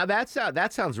battleship. Now that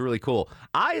sounds really cool.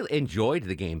 I enjoyed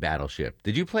the game Battleship.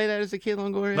 Did you play that as a kid,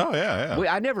 Longoria? Oh yeah.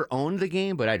 I never owned the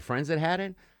game, but I had friends that had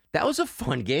it. That was a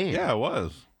fun game. Yeah, it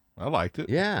was. I liked it.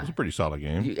 Yeah. It was a pretty solid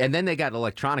game. And then they got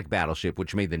electronic Battleship,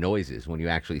 which made the noises when you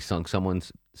actually sunk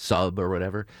someone's sub or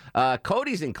whatever.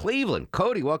 Cody's in Cleveland.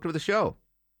 Cody, welcome to the show.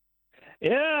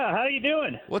 Yeah, how you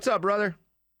doing? What's up, brother?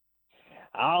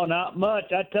 Oh, not much.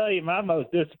 I tell you, my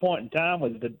most disappointing time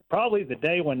was probably the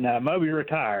day when Moby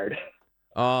retired.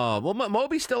 Oh, well,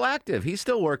 Moby's still active. He's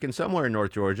still working somewhere in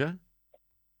North Georgia.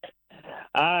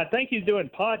 I think he's doing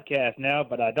podcasts now,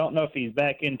 but I don't know if he's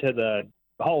back into the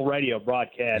whole radio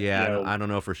broadcast. Yeah, I don't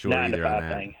know for sure either on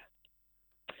that. Thing.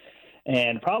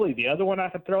 And probably the other one I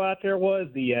could throw out there was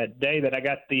the day that I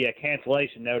got the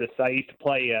cancellation notice. I used to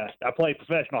play. I played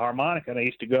professional harmonica, and I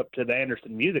used to go up to the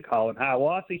Anderson Music Hall in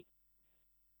Hiawassee.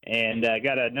 And I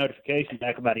got a notification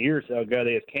back about a year or so ago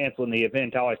they was canceling the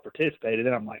event I always participated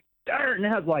in. I'm like, darn,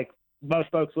 that was like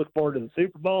most folks look forward to the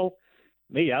Super Bowl.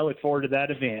 Me, I look forward to that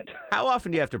event. How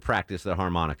often do you have to practice the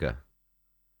harmonica?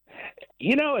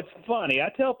 You know, it's funny. I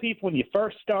tell people when you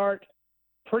first start,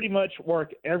 pretty much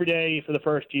work every day for the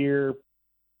first year,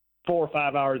 4 or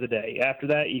 5 hours a day. After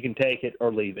that, you can take it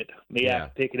or leave it. Me, I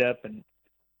have to pick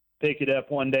it up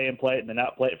one day and play it, and then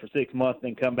not play it for 6 months,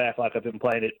 and then come back like I've been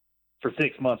playing it for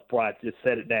 6 months before I just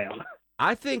set it down.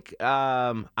 I think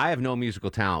I have no musical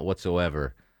talent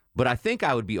whatsoever, but I think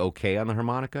I would be okay on the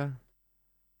harmonica.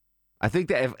 I think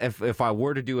that if I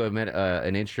were to do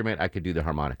an instrument, I could do the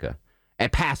harmonica.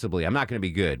 And passably. I'm not going to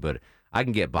be good, but I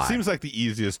can get by. Seems like the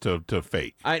easiest to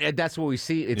fake. That's what we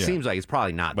see. It seems like it's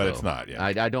probably not, but though. It's not, yeah.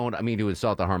 I don't mean to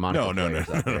insult the harmonica players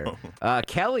out there. No.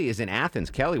 Kelly is in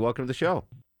Athens. Kelly, welcome to the show.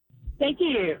 Thank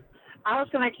you. I was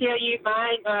going to tell you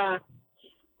my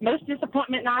most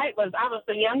disappointment night was I was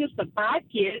the youngest of 5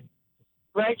 kids,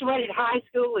 graduated high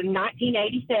school in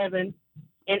 1987,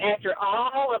 and after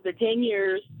all of the 10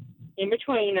 years in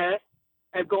between us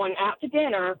of going out to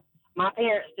dinner, my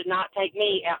parents did not take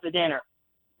me out to dinner.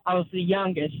 I was the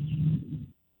youngest.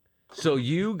 So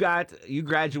you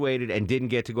graduated and didn't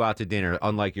get to go out to dinner,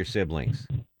 unlike your siblings.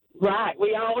 Right.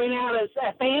 We all went out as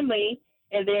a family,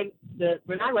 and then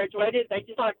when I graduated, they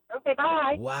just like, okay,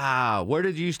 bye. Wow. Where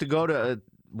did you used to go to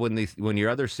when your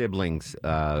other siblings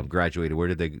graduated? Where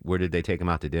did they take them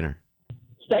out to dinner?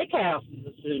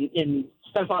 Steakhouses and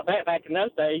stuff like that back in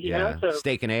those days. You know, so,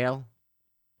 steak and ale.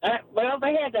 Well,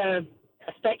 they had a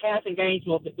steakhouse in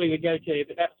Gainesville that we would go to,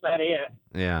 but that's about it.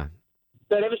 Yeah.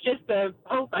 But it was just the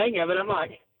whole thing of it. I'm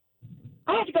like,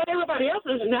 I have to go to everybody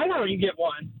else's, and now you get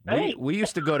one. Hey. We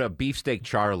used to go to Beefsteak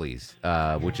Charlie's,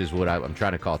 which is what I'm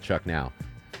trying to call Chuck now.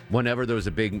 Whenever there was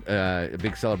a big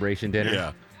celebration dinner.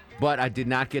 Yeah. But I did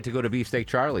not get to go to Beefsteak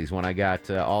Charlie's when I got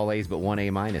all A's but 1 A-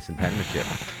 in penmanship.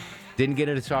 Didn't get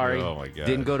it, sorry. Oh, my God.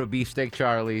 Didn't go to Beefsteak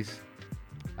Charlie's.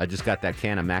 I just got that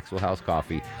can of Maxwell House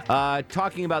coffee.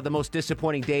 Talking about the most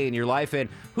disappointing day in your life, and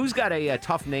who's got a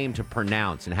tough name to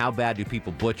pronounce, and how bad do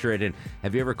people butcher it, and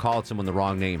have you ever called someone the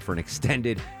wrong name for an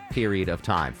extended period of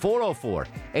time?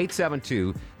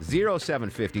 404-872-0750,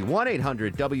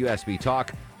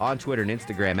 1-800-WSB-TALK, on Twitter and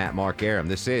Instagram at Mark Arum.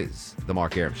 This is The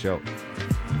Mark Arum Show.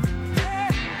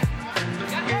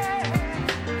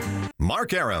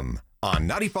 Mark Arum on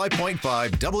 95.5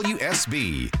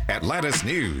 WSB, Atlanta's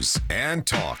News and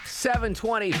Talk.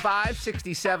 725,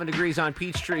 67 degrees on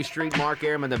Peachtree Street. Mark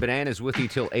Arum and the Bananas with you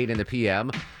till 8 in the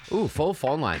p.m. Ooh, full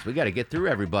phone lines. We got to get through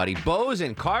everybody. Bo's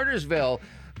in Cartersville.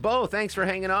 Bo, thanks for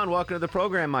hanging on. Welcome to the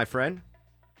program, my friend.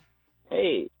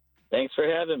 Hey, thanks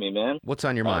for having me, man. What's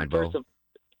on your mind, Bo?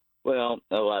 Well,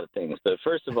 a lot of things. But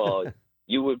first of all,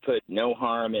 you would put no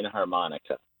harm in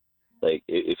harmonica. Like,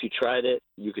 if you tried it,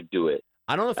 you could do it.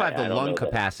 I don't know if I have the lung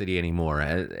capacity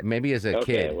anymore. Maybe as a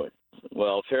kid.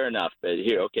 Well, fair enough. But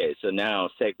here, okay, so now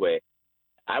segue.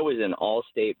 I was in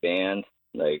all-state band,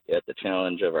 like at the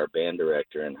challenge of our band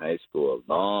director in high school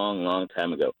a long, long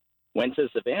time ago. Went to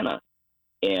Savannah.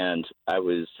 And I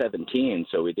was 17,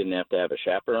 so we didn't have to have a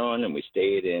chaperone, and we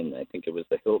stayed in, I think it was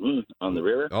the Hilton on the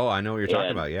river. Oh, I know what you're talking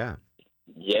about, yeah.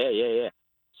 Yeah.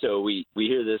 So we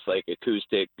hear this like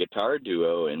acoustic guitar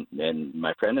duo, and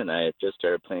my friend and I had just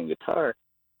started playing guitar.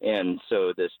 And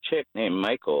so this chick named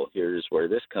Michael, here's where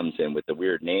this comes in with the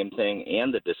weird name thing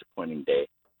and the disappointing day,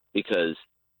 because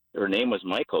her name was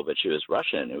Michael, but she was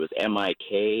Russian. It was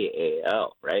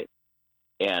Mikal, right?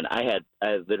 And I had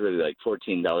literally like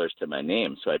 $14 to my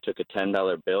name. So I took a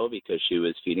 $10 bill because she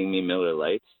was feeding me Miller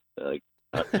Lights, like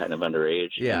kind of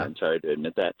underage. Yeah. I'm sorry to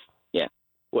admit that. Yeah.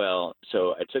 Well,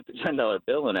 so I took the $10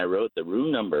 bill and I wrote the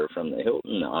room number from the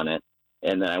Hilton on it.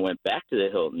 And then I went back to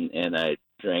the Hilton and I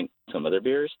drank some other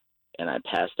beers and I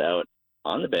passed out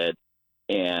on the bed.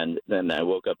 And then I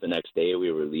woke up the next day.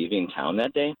 We were leaving town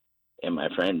that day. And my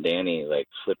friend Danny like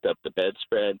flipped up the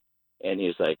bedspread. And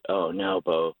he's like, "Oh, no,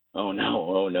 Bo. Oh,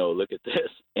 no, look at this."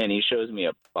 And he shows me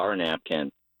a bar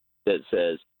napkin that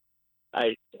says,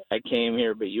 I came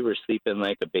here, but you were sleeping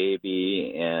like a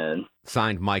baby. And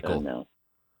signed Michael. No.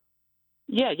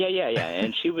 Yeah.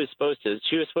 And she was supposed to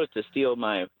steal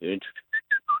my,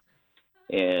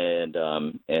 and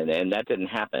that didn't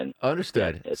happen.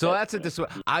 Understood. So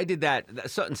I did that.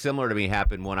 Something similar to me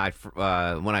happened when I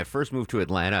first moved to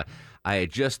Atlanta. I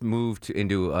had just moved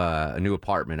into a new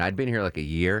apartment. I'd been here like a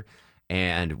year,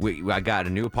 and I got a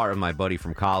new apartment with my buddy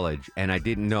from college, and I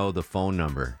didn't know the phone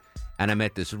number. And I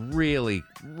met this really,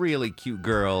 really cute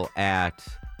girl at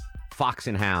Fox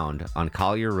and Hound on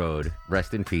Collier Road,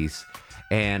 rest in peace.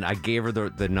 And I gave her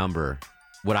the number,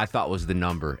 what I thought was the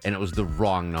number, and it was the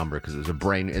wrong number because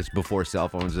it's before cell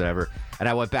phones, whatever. And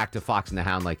I went back to Fox and the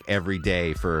Hound like every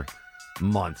day for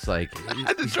months. Like, I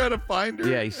had to try to find her.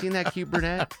 Yeah, you seen that cute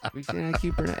brunette?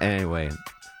 Anyway,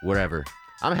 whatever.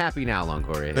 I'm happy now,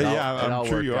 Longoria. I'm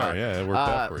sure you are. Yeah, it worked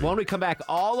out for you. When we come back,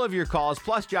 all of your calls,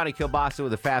 plus Johnny Kilbasa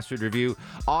with a fast food review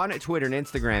on Twitter and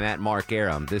Instagram at Mark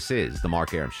Arum. This is The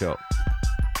Mark Arum Show.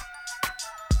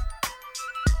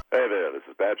 Hey there, this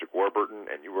is Patrick Warburton,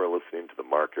 and you are listening to The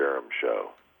Mark Arum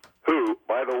Show. Who,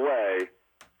 by the way,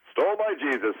 stole my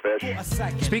Jesus fish.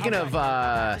 Speaking of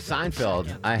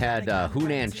Seinfeld, I had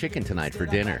Hunan chicken tonight for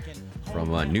dinner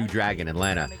from New Dragon,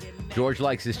 Atlanta. George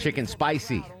likes his chicken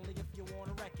spicy.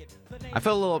 I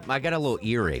got a little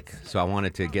earache, so I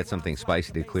wanted to get something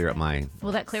spicy to clear up my...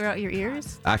 Will that clear out your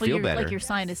ears? I feel better. Like your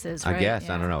sinuses, right? I guess.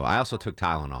 Yeah. I don't know. I also took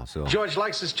Tylenol, so... George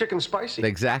likes his chicken spicy.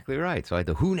 Exactly right. So I had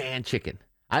the Hunan chicken.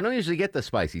 I don't usually get the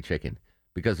spicy chicken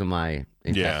because of my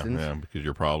intestines. Yeah, because of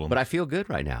your problem. But I feel good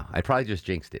right now. I probably just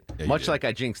jinxed it. Yeah, much like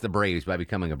I jinxed the Braves by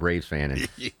becoming a Braves fan in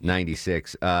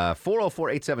 96.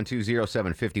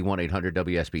 404-872-0750,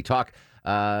 1-800-WSB Talk.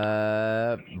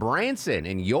 Branson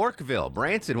in Yorkville.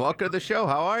 Branson, welcome to the show.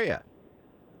 How are you?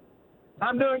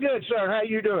 I'm doing good, sir. How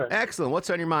you doing? Excellent. What's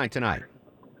on your mind tonight?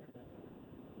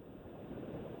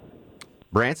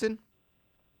 Branson?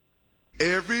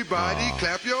 Everybody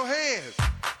clap your hands.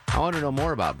 I want to know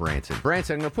more about Branson.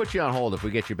 Branson, I'm going to put you on hold. If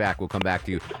we get you back, we'll come back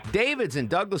to you. David's in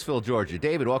Douglasville, Georgia.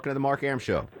 David, welcome to the Mark Arum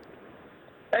Show.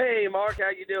 Hey, Mark,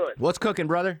 how you doing? What's cooking,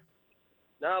 brother?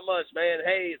 Not much, man.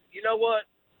 Hey, you know what?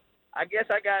 I guess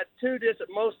I got two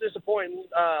most disappointing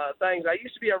things. I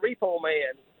used to be a repo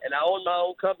man, and I owned my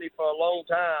own company for a long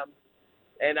time.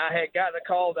 And I had gotten a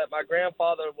call that my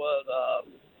grandfather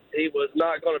he was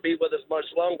not going to be with us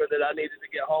much longer, that I needed to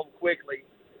get home quickly.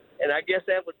 And I guess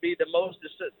that would be the most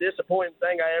disappointing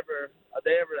thing that ever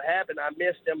happened. I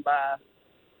missed him by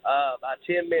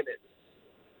 10 minutes.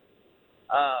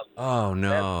 Oh,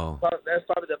 no. That's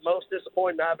probably the most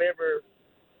disappointing I've ever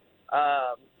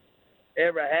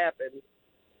happened.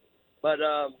 But,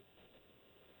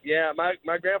 yeah,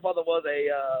 my grandfather was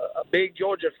a big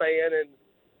Georgia fan, and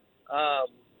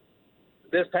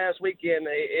this past weekend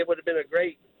it would have been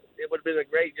great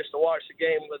just to watch the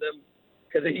game with him,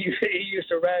 because he used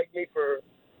to rag me for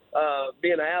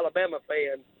being an Alabama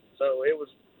fan. So it was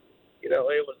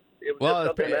well,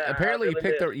 just something apparently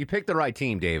you picked the right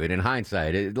team, David. In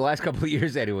hindsight, the last couple of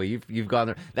years anyway, you've gone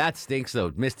there. That stinks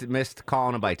though. Missed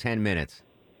calling him by 10 minutes.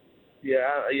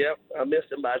 Yeah, I missed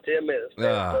him by 10 minutes.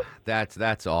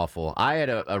 That's awful. I had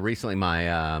recently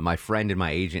my friend and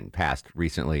my agent passed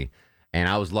recently, and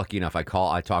I was lucky enough. I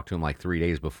talked to him like 3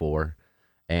 days before.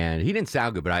 And he didn't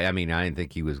sound good, but I didn't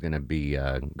think he was going to be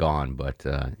gone. But,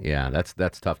 yeah,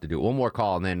 that's tough to do. One more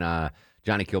call, and then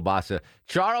Johnny Kilbasa.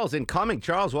 Charles incoming.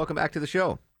 Charles, welcome back to the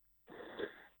show.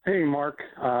 Hey, Mark.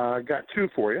 I got two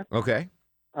for you. Okay.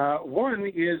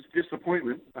 One is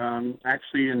disappointment.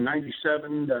 Actually, in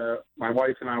 97, my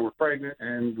wife and I were pregnant,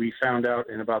 and we found out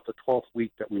in about the 12th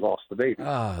week that we lost the baby.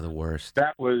 Ah, the worst.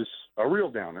 That was a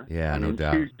real downer. Yeah, no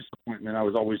doubt. Huge disappointment. I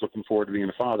was always looking forward to being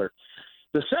a father.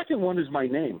 The second one is my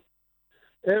name.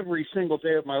 Every single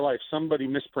day of my life, somebody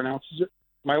mispronounces it.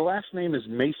 My last name is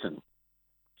Mason,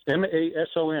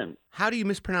 Mason. How do you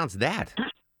mispronounce that?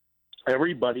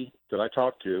 Everybody that I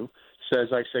talk to says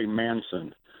I say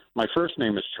Manson. My first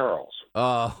name is Charles.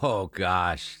 Oh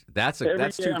gosh, that's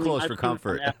too close for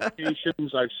comfort.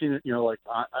 Applications, I've seen it. Like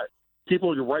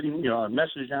people are writing, a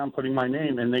message down, putting my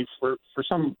name, and they for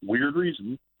some weird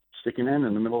reason sticking in the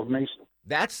middle of Mason.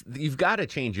 You've got to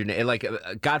change your name. Like,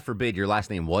 God forbid your last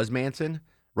name was Manson,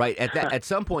 right? At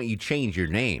some point you change your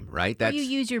name, right? You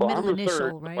use your middle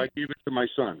initial, right? I gave it to my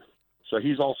son. So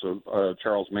he's also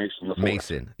Charles Mason the Fourth.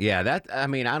 Mason. Yeah,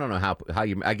 I don't know how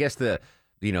you, I guess the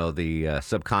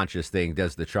subconscious thing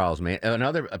does the Charles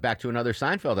Manson. Back to another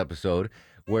Seinfeld episode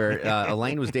where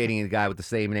Elaine was dating a guy with the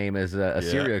same name as a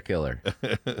serial killer.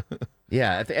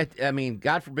 Yeah,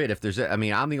 God forbid if there's I'm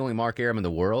the only Mark Arum in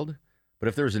the world, but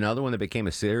if there was another one that became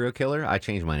a serial killer, I'd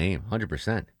change my name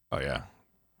 100%. Oh, yeah.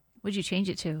 What'd you change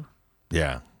it to?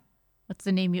 Yeah. What's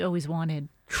the name you always wanted?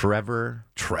 Trevor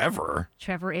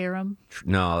Arum?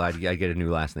 No, I get a new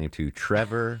last name too.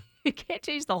 Trevor. You can't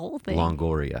change the whole thing.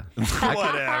 Longoria.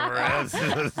 Whatever.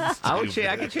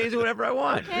 I can change it whatever I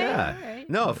want. Okay, yeah. right.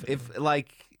 No, if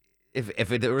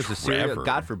there was a serial,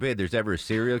 God forbid, there's ever a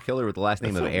serial killer with the last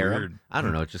name of Arum. Weird. I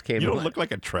don't know. It just came. You don't look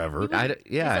like a Trevor. Is that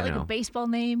I like know. a baseball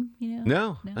name?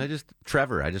 No,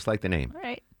 Trevor. I just like the name. All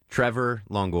right. Trevor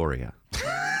Longoria.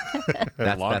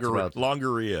 That's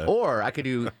Longoria. Or I could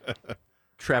do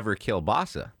Trevor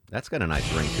Kielbasa. That's got a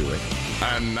nice ring to it.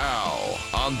 And now,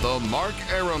 on the Mark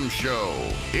Arum Show,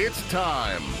 it's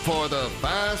time for the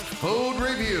Fast Food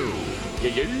Review.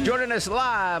 Joining us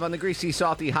live on the Greasy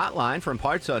Salty Hotline from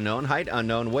parts unknown, height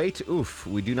unknown, weight,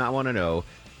 we do not want to know,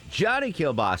 Johnny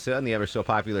Kielbasa on the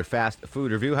ever-so-popular Fast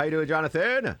Food Review. How you doing,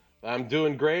 Jonathan? I'm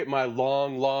doing great. My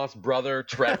long-lost brother,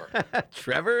 Trevor.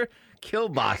 Trevor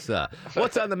Kielbasa.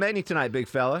 What's on the menu tonight, big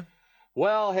fella?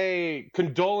 Well, hey,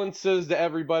 condolences to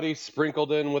everybody,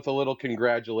 sprinkled in with a little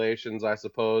congratulations, I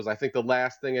suppose. I think the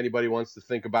last thing anybody wants to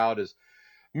think about is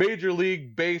Major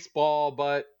League Baseball,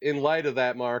 but in light of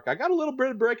that, Mark, I got a little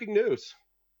bit of breaking news.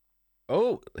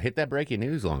 Oh, hit that breaking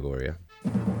news, Longoria.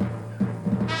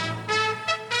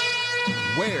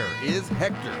 Where is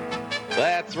Hector?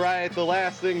 That's right. The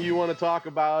last thing you want to talk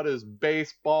about is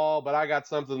baseball, but I got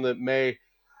something that may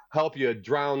help you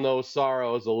drown those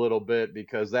sorrows a little bit,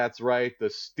 because that's right, the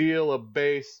steal a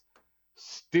base,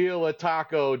 steal a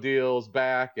taco deal's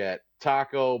back at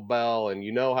Taco Bell, and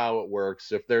you know how it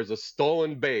works. If there's a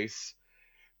stolen base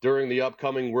during the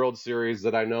upcoming World Series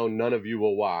that I know none of you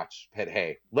will watch,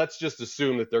 hey, let's just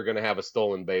assume that they're going to have a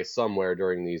stolen base somewhere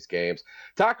during these games.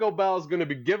 Taco Bell is going to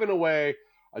be giving away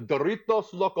a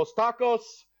Doritos Locos Tacos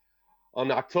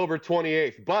on October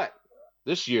 28th, but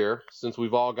this year, since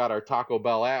we've all got our Taco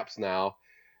Bell apps now,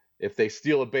 if they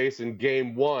steal a base in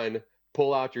game one,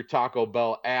 pull out your Taco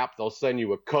Bell app, they'll send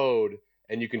you a code,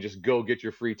 and you can just go get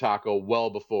your free taco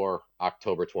well before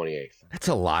October 28th. That's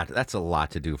a lot. That's a lot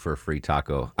to do for a free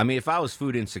taco. I mean, if I was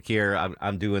food insecure,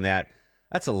 I'm doing that.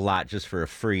 That's a lot just for a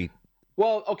free.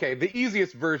 Well, okay, the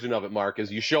easiest version of it, Mark,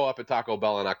 is you show up at Taco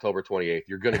Bell on October 28th.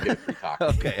 You're going to get a free taco.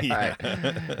 Okay, all right.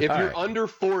 If you're under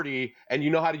 40 and you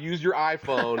know how to use your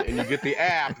iPhone and you get the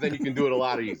app, then you can do it a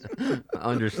lot easier.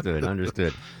 Understood.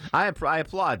 I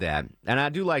applaud that. And I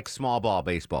do like small ball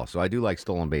baseball, so I do like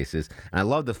stolen bases. And I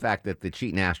love the fact that the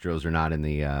cheating Astros are not in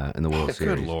the World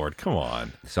Series. Good Lord, come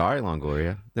on. Sorry,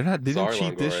 Longoria. They didn't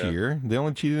cheat this year. They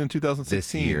only cheated in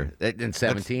 2016. This year. In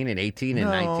 17 and 18 and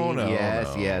 19. No,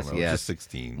 yes. Just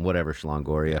 16. Whatever,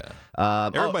 Longoria.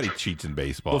 Yeah. Everybody cheats in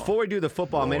baseball. Before we do the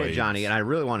football minute, Johnny, and I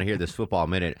really want to hear this football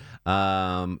minute,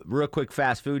 real quick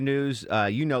fast food news.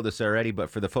 You know this already, but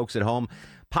for the folks at home,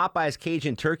 Popeye's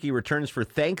Cajun Turkey returns for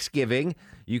Thanksgiving.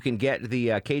 You can get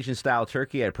the Cajun-style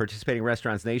turkey at participating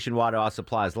restaurants nationwide while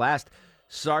supplies last.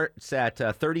 Starts at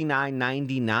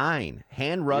 $39.99.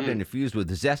 Hand-rubbed and infused with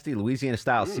zesty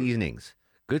Louisiana-style seasonings.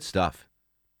 Good stuff.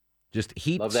 Just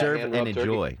heat, serve, and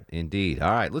enjoy. Turkey. Indeed.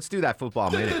 All right, let's do that football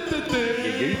minute.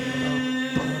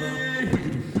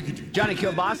 Johnny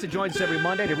Kielbasa joins us every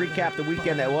Monday to recap the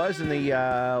weekend that was in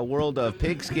the world of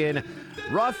pigskin.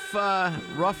 Rough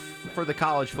for the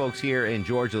college folks here in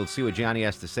Georgia. Let's see what Johnny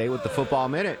has to say with the football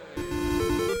minute.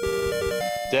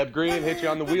 Deb Green hit you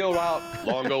on the wheel route.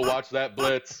 Longo, watch that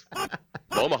blitz.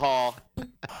 Omaha.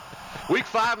 Week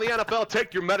 5 in the NFL.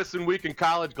 Take your medicine week in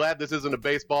college. Glad this isn't a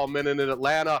baseball minute in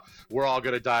Atlanta. We're all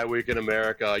going to die week in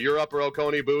America. Your Upper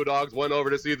Oconee Bulldogs went over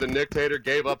to see the Dictator,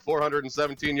 gave up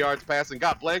 417 yards passing,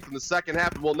 got blanked in the second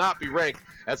half, and will not be ranked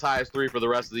as high as 3 for the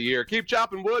rest of the year. Keep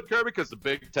chopping wood, Kirby, because the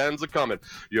Big Ten's are coming.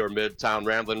 Your Midtown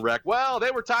Ramblin' Wreck. Well,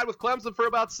 they were tied with Clemson for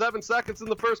about 7 seconds in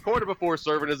the first quarter before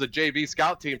serving as a JV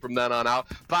scout team from then on out.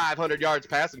 500 yards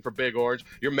passing for Big Orange.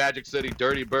 Your Magic City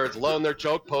Dirty Birds loan their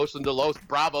choke post into Los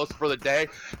Bravos for the day.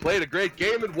 Played a great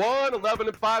game and won.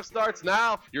 11-5 starts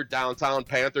now. Your downtown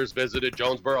Panthers visited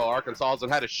Jonesboro, Arkansas,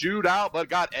 and had a shootout, but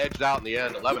got edged out in the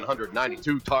end.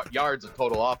 1,192 yards of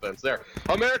total offense there.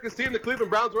 America's team, the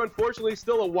Cleveland Browns, were unfortunately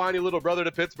still a whiny little brother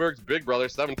to Pittsburgh's big brother.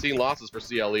 17 losses for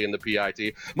CLE in the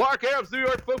PIT. Mark Arum's New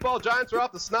York Football Giants are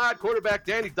off the snide. Quarterback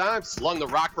Danny Dimes slung the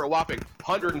rock for a whopping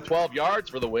 112 yards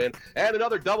for the win. And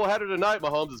another doubleheader tonight.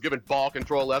 Mahomes is giving ball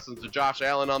control lessons to Josh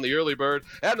Allen on the early bird.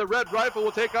 And the Red Rifle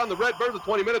will take on the Red Birds with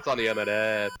 20 minutes on the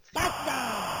MNS.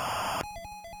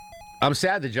 I'm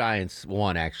sad the Giants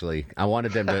won, actually. I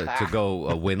wanted them to go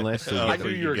winless. So I knew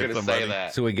you were going to say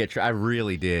that. So we get. I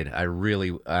really did.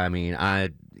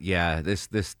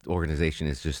 This organization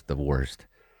is just the worst.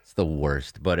 It's the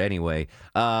worst. But anyway,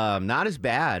 not as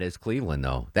bad as Cleveland,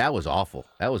 though. That was awful.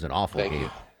 That was an awful game.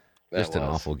 Just an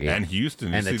awful game. And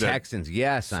Houston. And the Texans.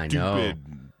 Yes, I know.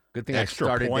 Good thing I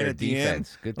started their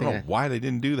defense. Good thing. I don't know why they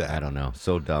didn't do that. I don't know.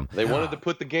 So dumb. They wanted to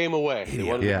put the game away. They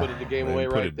wanted to put the game away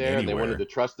right there. And they wanted to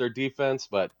trust their defense,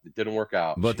 but it didn't work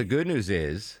out. But the good news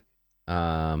is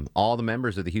all the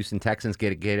members of the Houston Texans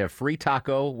get a free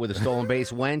taco with a stolen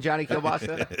base when, Johnny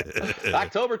Kilbasa?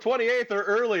 October 28th or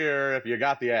earlier if you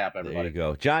got the app, everybody. There you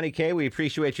go. Johnny K, we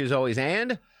appreciate you as always.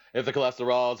 And if the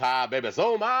cholesterol's high, baby,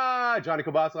 so am I. Johnny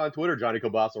Kilbasa on Twitter, Johnny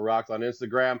Kilbasa Rocks on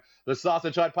Instagram, the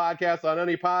Sausage Hut Podcast on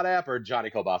any pod app, or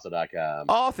JohnnyKilbasa.com.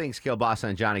 All things Kilbasa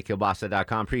on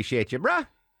JohnnyKilbasa.com. Appreciate you, bruh.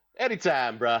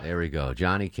 Anytime, bruh. There we go.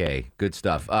 Johnny K. Good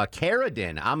stuff.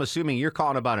 Carradine, I'm assuming you're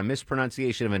calling about a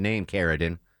mispronunciation of a name,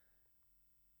 Carradine.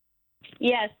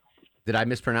 Yes. Did I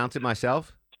mispronounce it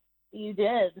myself? You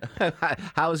did.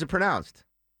 How is it pronounced?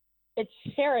 It's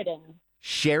Sheridan.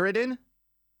 Sheridan?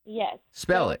 Yes.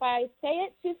 Spell it. If I say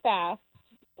it too fast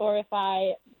or if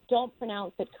I don't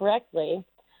pronounce it correctly,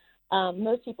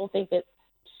 most people think it's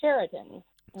Sheraton.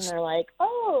 And they're like,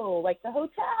 oh, like the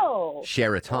hotel.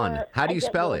 Sheraton. How do you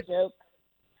spell it? Joke.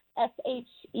 Sheridan.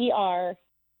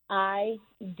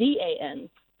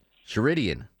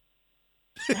 Sheridan.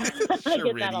 I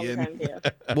get that all the time, too.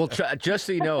 Well, just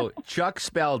so you know, Chuck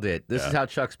spelled it. This is how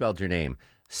Chuck spelled your name.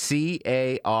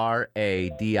 Caradin.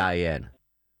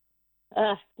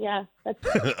 Yeah, I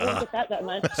don't get that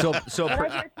much. So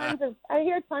but I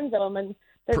hear tons of them, and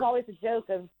there's always a joke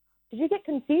of, did you get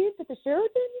conceived at the Sheraton?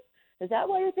 Is that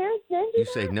why your parents named you? You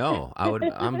say no.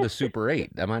 I'm the Super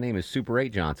 8. My name is Super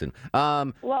 8 Johnson.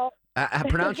 Well,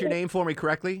 pronounce your name for me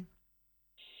correctly.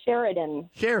 Sheridan.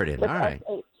 Sheridan. All right.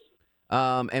 S-H.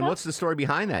 And what's the story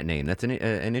behind that name? That's an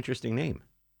interesting name.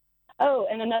 Oh,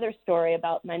 and another story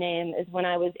about my name is when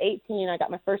I was 18, I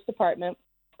got my first apartment.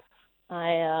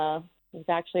 I was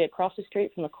actually across the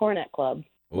street from the Cornet Club,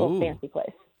 a little fancy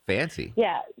place. Fancy.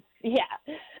 Yeah.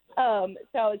 So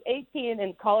I was 18,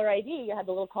 and caller ID, you had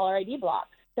the little caller ID block.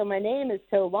 So my name is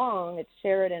so long, it's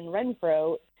Sheridan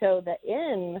Renfro, so the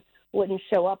N wouldn't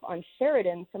show up on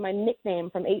Sheridan, so my nickname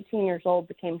from 18 years old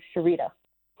became Sharita.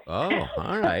 Oh,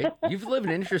 all right. You've lived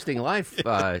an interesting life,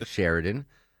 Sheridan.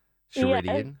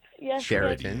 Sheridan. Yes,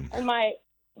 Sheridan. And my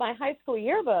high school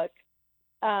yearbook,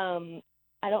 I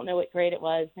don't know what grade it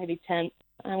was, maybe 10th.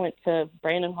 I went to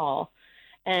Brandon Hall,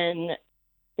 and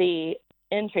the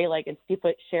entry, like, if you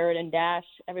put Sheridan dash,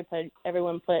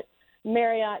 everyone put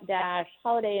Marriott dash,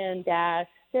 Holiday Inn dash,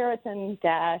 Sheraton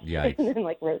dash, Yikes. and then,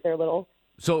 like, wrote their little.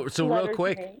 So real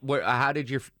quick, how did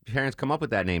your parents come up with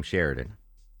that name, Sheridan?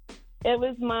 It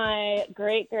was my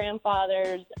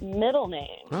great-grandfather's middle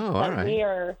name. Oh, all right. We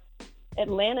are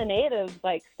Atlanta natives,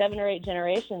 like 7 or 8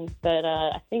 generations, but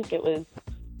I think it was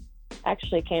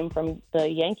actually came from the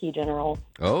Yankee general.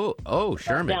 Oh,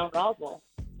 Sherman. Down Roswell.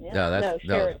 Yeah. No,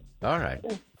 Sheridan. All right.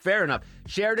 Fair enough.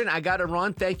 Sheridan, I got to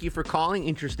run. Thank you for calling.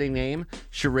 Interesting name.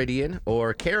 Sheridan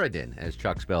or Carradine, as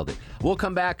Chuck spelled it. We'll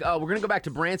come back. We're going to go back to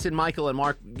Branson, Michael, and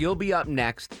Mark. You'll be up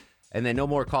next. And then no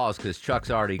more calls because Chuck's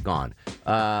already gone.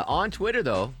 On Twitter,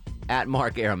 though, at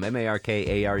Mark Arum,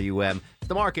 MarkArum. It's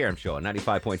the Mark Arum Show on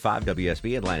 95.5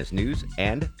 WSB, Atlanta's News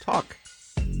and Talk.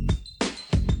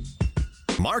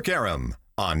 Mark Arum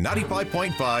on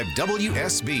 95.5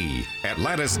 WSB,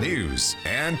 Atlanta's News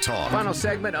and Talk. Final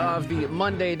segment of the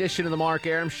Monday edition of the Mark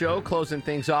Arum Show, closing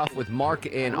things off with Mark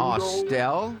in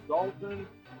Austell. Dalton,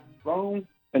 Rome,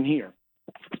 and here.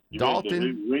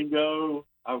 Dalton. Ringo.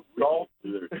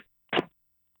 Dalton.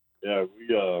 Yeah,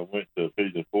 we went to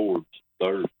Pigeon Forge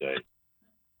Thursday.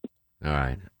 All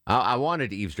right. I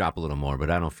wanted to eavesdrop a little more, but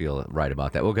I don't feel right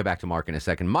about that. We'll get back to Mark in a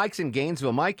second. Mike's in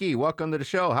Gainesville. Mikey, welcome to the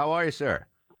show. How are you, sir?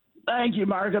 Thank you,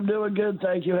 Mark. I'm doing good.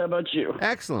 Thank you. How about you?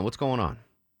 Excellent. What's going on?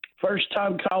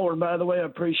 First-time caller, by the way. I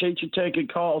appreciate you taking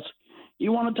calls.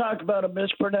 You want to talk about a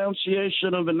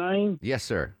mispronunciation of a name? Yes,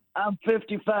 sir. I'm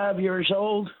 55 years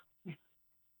old,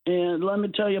 and let me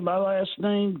tell you my last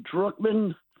name,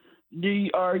 Druckman,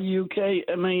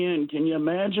 Drukman. Can you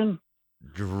imagine?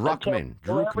 Druckman.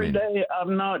 Every day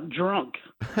I'm not drunk.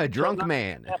 Drunk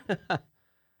man.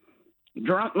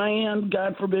 Drunk man.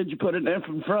 God forbid you put an F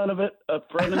in front of it. A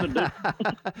friend of the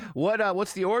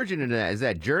What's the origin of that? Is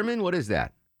that German? What is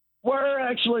that? We're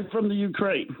actually from the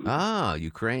Ukraine. Ah,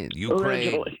 Ukraine.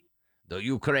 Originally. The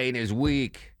Ukraine is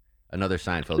weak. Another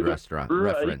Seinfeld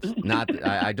reference. Not.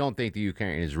 I don't think the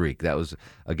Ukraine is weak. That was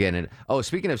again.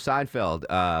 Speaking of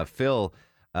Seinfeld, Phil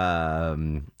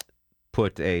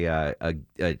put a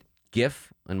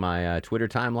GIF in my Twitter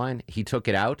timeline. He took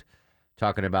it out,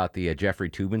 talking about the Jeffrey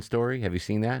Toobin story. Have you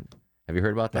seen that? Have you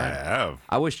heard about that? I have.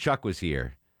 I wish Chuck was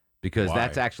here because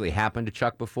that's actually happened to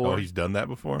Chuck before. Oh, he's done that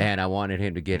before? And I wanted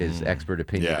him to get his expert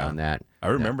opinion on that. I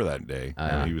remember that day.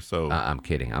 He was so... I'm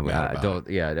kidding.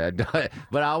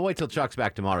 But I'll wait till Chuck's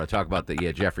back tomorrow to talk about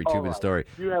the Jeffrey Toobin story.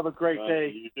 You have a great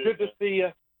day. Good to see you,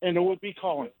 and it would be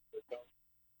calling.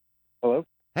 Hello?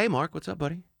 Hey, Mark. What's up,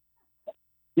 buddy?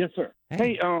 Yes, sir.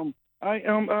 Hey,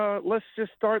 let's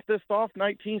just start this off.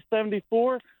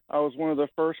 1974, I was one of the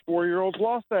first 4-year-olds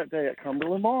lost that day at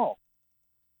Cumberland Mall.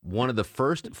 One of the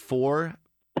first four-year-olds.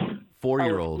 I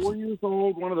was 4 years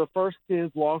old. One of the first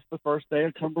kids lost the first day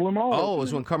at Cumberland Mall. Oh, it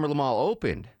was when Cumberland Mall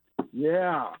opened.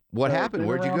 Yeah. What happened?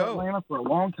 Where'd you go? Atlanta for a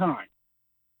long time.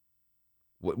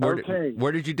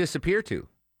 Where did you disappear to?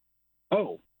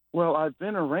 Oh, well, I've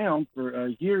been around for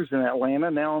years in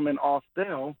Atlanta. Now I'm in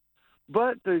Austell.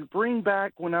 But to bring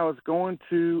back when I was going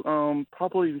to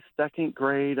probably the second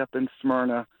grade up in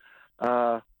Smyrna,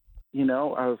 I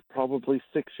was probably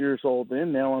 6 years old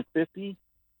then. Now I'm 50.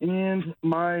 And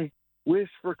my wish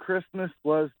for Christmas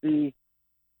was the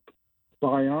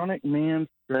Bionic Man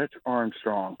Stretch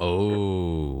Armstrong.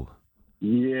 Oh.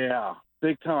 Yeah,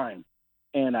 big time.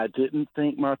 And I didn't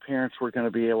think my parents were going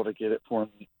to be able to get it for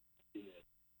me.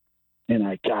 And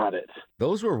I got it.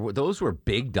 Those were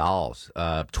big dolls,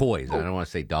 toys. I don't want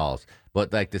to say dolls,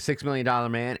 but like the $6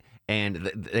 Million Man,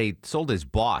 and they sold his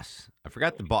boss. I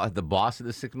forgot the boss of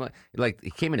the $6 Million. Like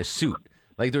he came in a suit.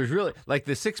 Like there's really like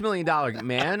the $6 Million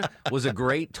Man was a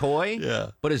great toy.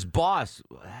 Yeah. But his boss,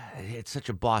 it's such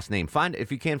a boss name.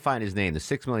 If you can't find his name, the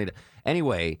 $6 Million.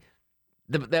 Anyway,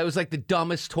 that was like the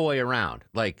dumbest toy around.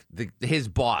 Like his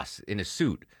boss in a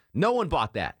suit. No one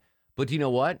bought that. But do you know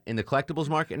what? In the collectibles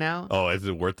market now, is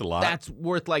it worth a lot? That's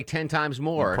worth like 10 times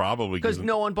more. Probably because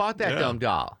no one bought that dumb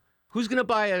doll. Who's gonna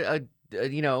buy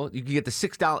you can get the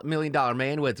 $6 million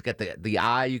man with it's got the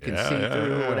eye you can see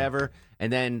through or whatever,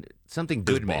 and then something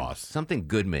Goodman. Boss. Something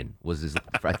Goodman was his.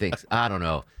 I think I don't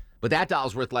know, but that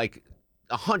doll's worth like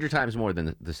 100 times more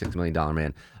than the $6 Million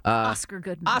Man. Oscar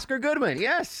Goodman. Oscar Goodman.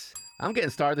 Yes, I'm getting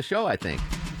star of the show. I think.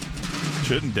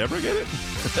 Shouldn't Deborah get it?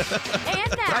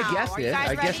 And now, I guessed it.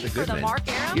 I guessed the Goodman.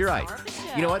 You're right.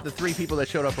 You know what? The 3 people that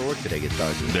showed up for work today get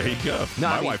started. There you go. No,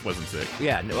 My wife wasn't sick.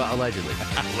 Yeah, well, allegedly.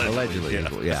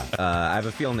 Allegedly. Yeah. I have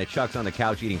a feeling that Chuck's on the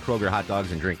couch eating Kroger hot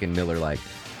dogs and drinking Miller Lite.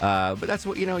 But that's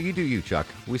what, you do you, Chuck.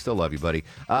 We still love you, buddy.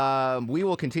 We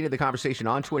will continue the conversation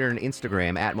on Twitter and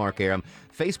Instagram at Mark Arum,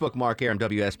 Facebook Mark Arum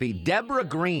WSB. Deborah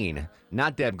Green,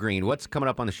 not Deb Green. What's coming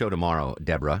up on the show tomorrow,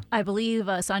 Deborah? I believe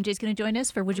Sanjay's going to join us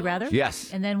for Would You Rather?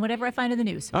 Yes. And then whatever I find in the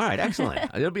news. All right,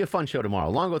 excellent. It'll be a fun show tomorrow.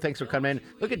 Longo, thanks for coming in.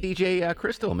 Look at DJ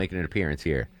Crystal making an appearance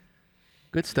here.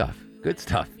 Good stuff. Good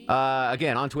stuff.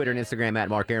 Again, on Twitter and Instagram at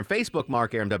Mark Arum, Facebook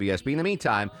Mark Arum WSB. In the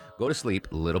meantime, go to sleep,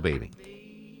 little baby.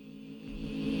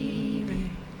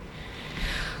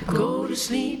 Go to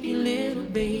sleep, you little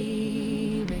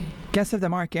baby. Guests of the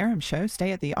Mark Arum Show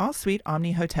stay at the All Suite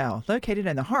Omni Hotel, located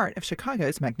in the heart of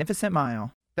Chicago's Magnificent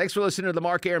Mile. Thanks for listening to the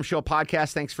Mark Arum Show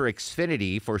podcast. Thanks for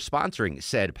Xfinity for sponsoring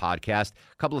said podcast.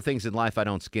 A couple of things in life I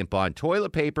don't skimp on.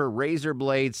 Toilet paper, razor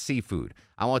blades, seafood.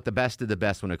 I want the best of the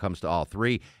best when it comes to all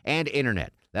three. And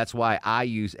internet. That's why I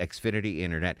use Xfinity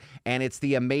Internet. And it's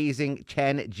the amazing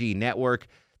 10G network.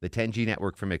 The 10G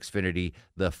network from Xfinity,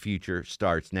 the future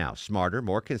starts now. Smarter,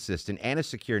 more consistent, and a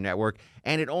secure network,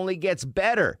 and it only gets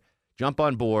better. Jump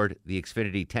on board the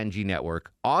Xfinity 10G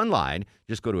network online.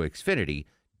 Just go to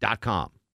Xfinity.com.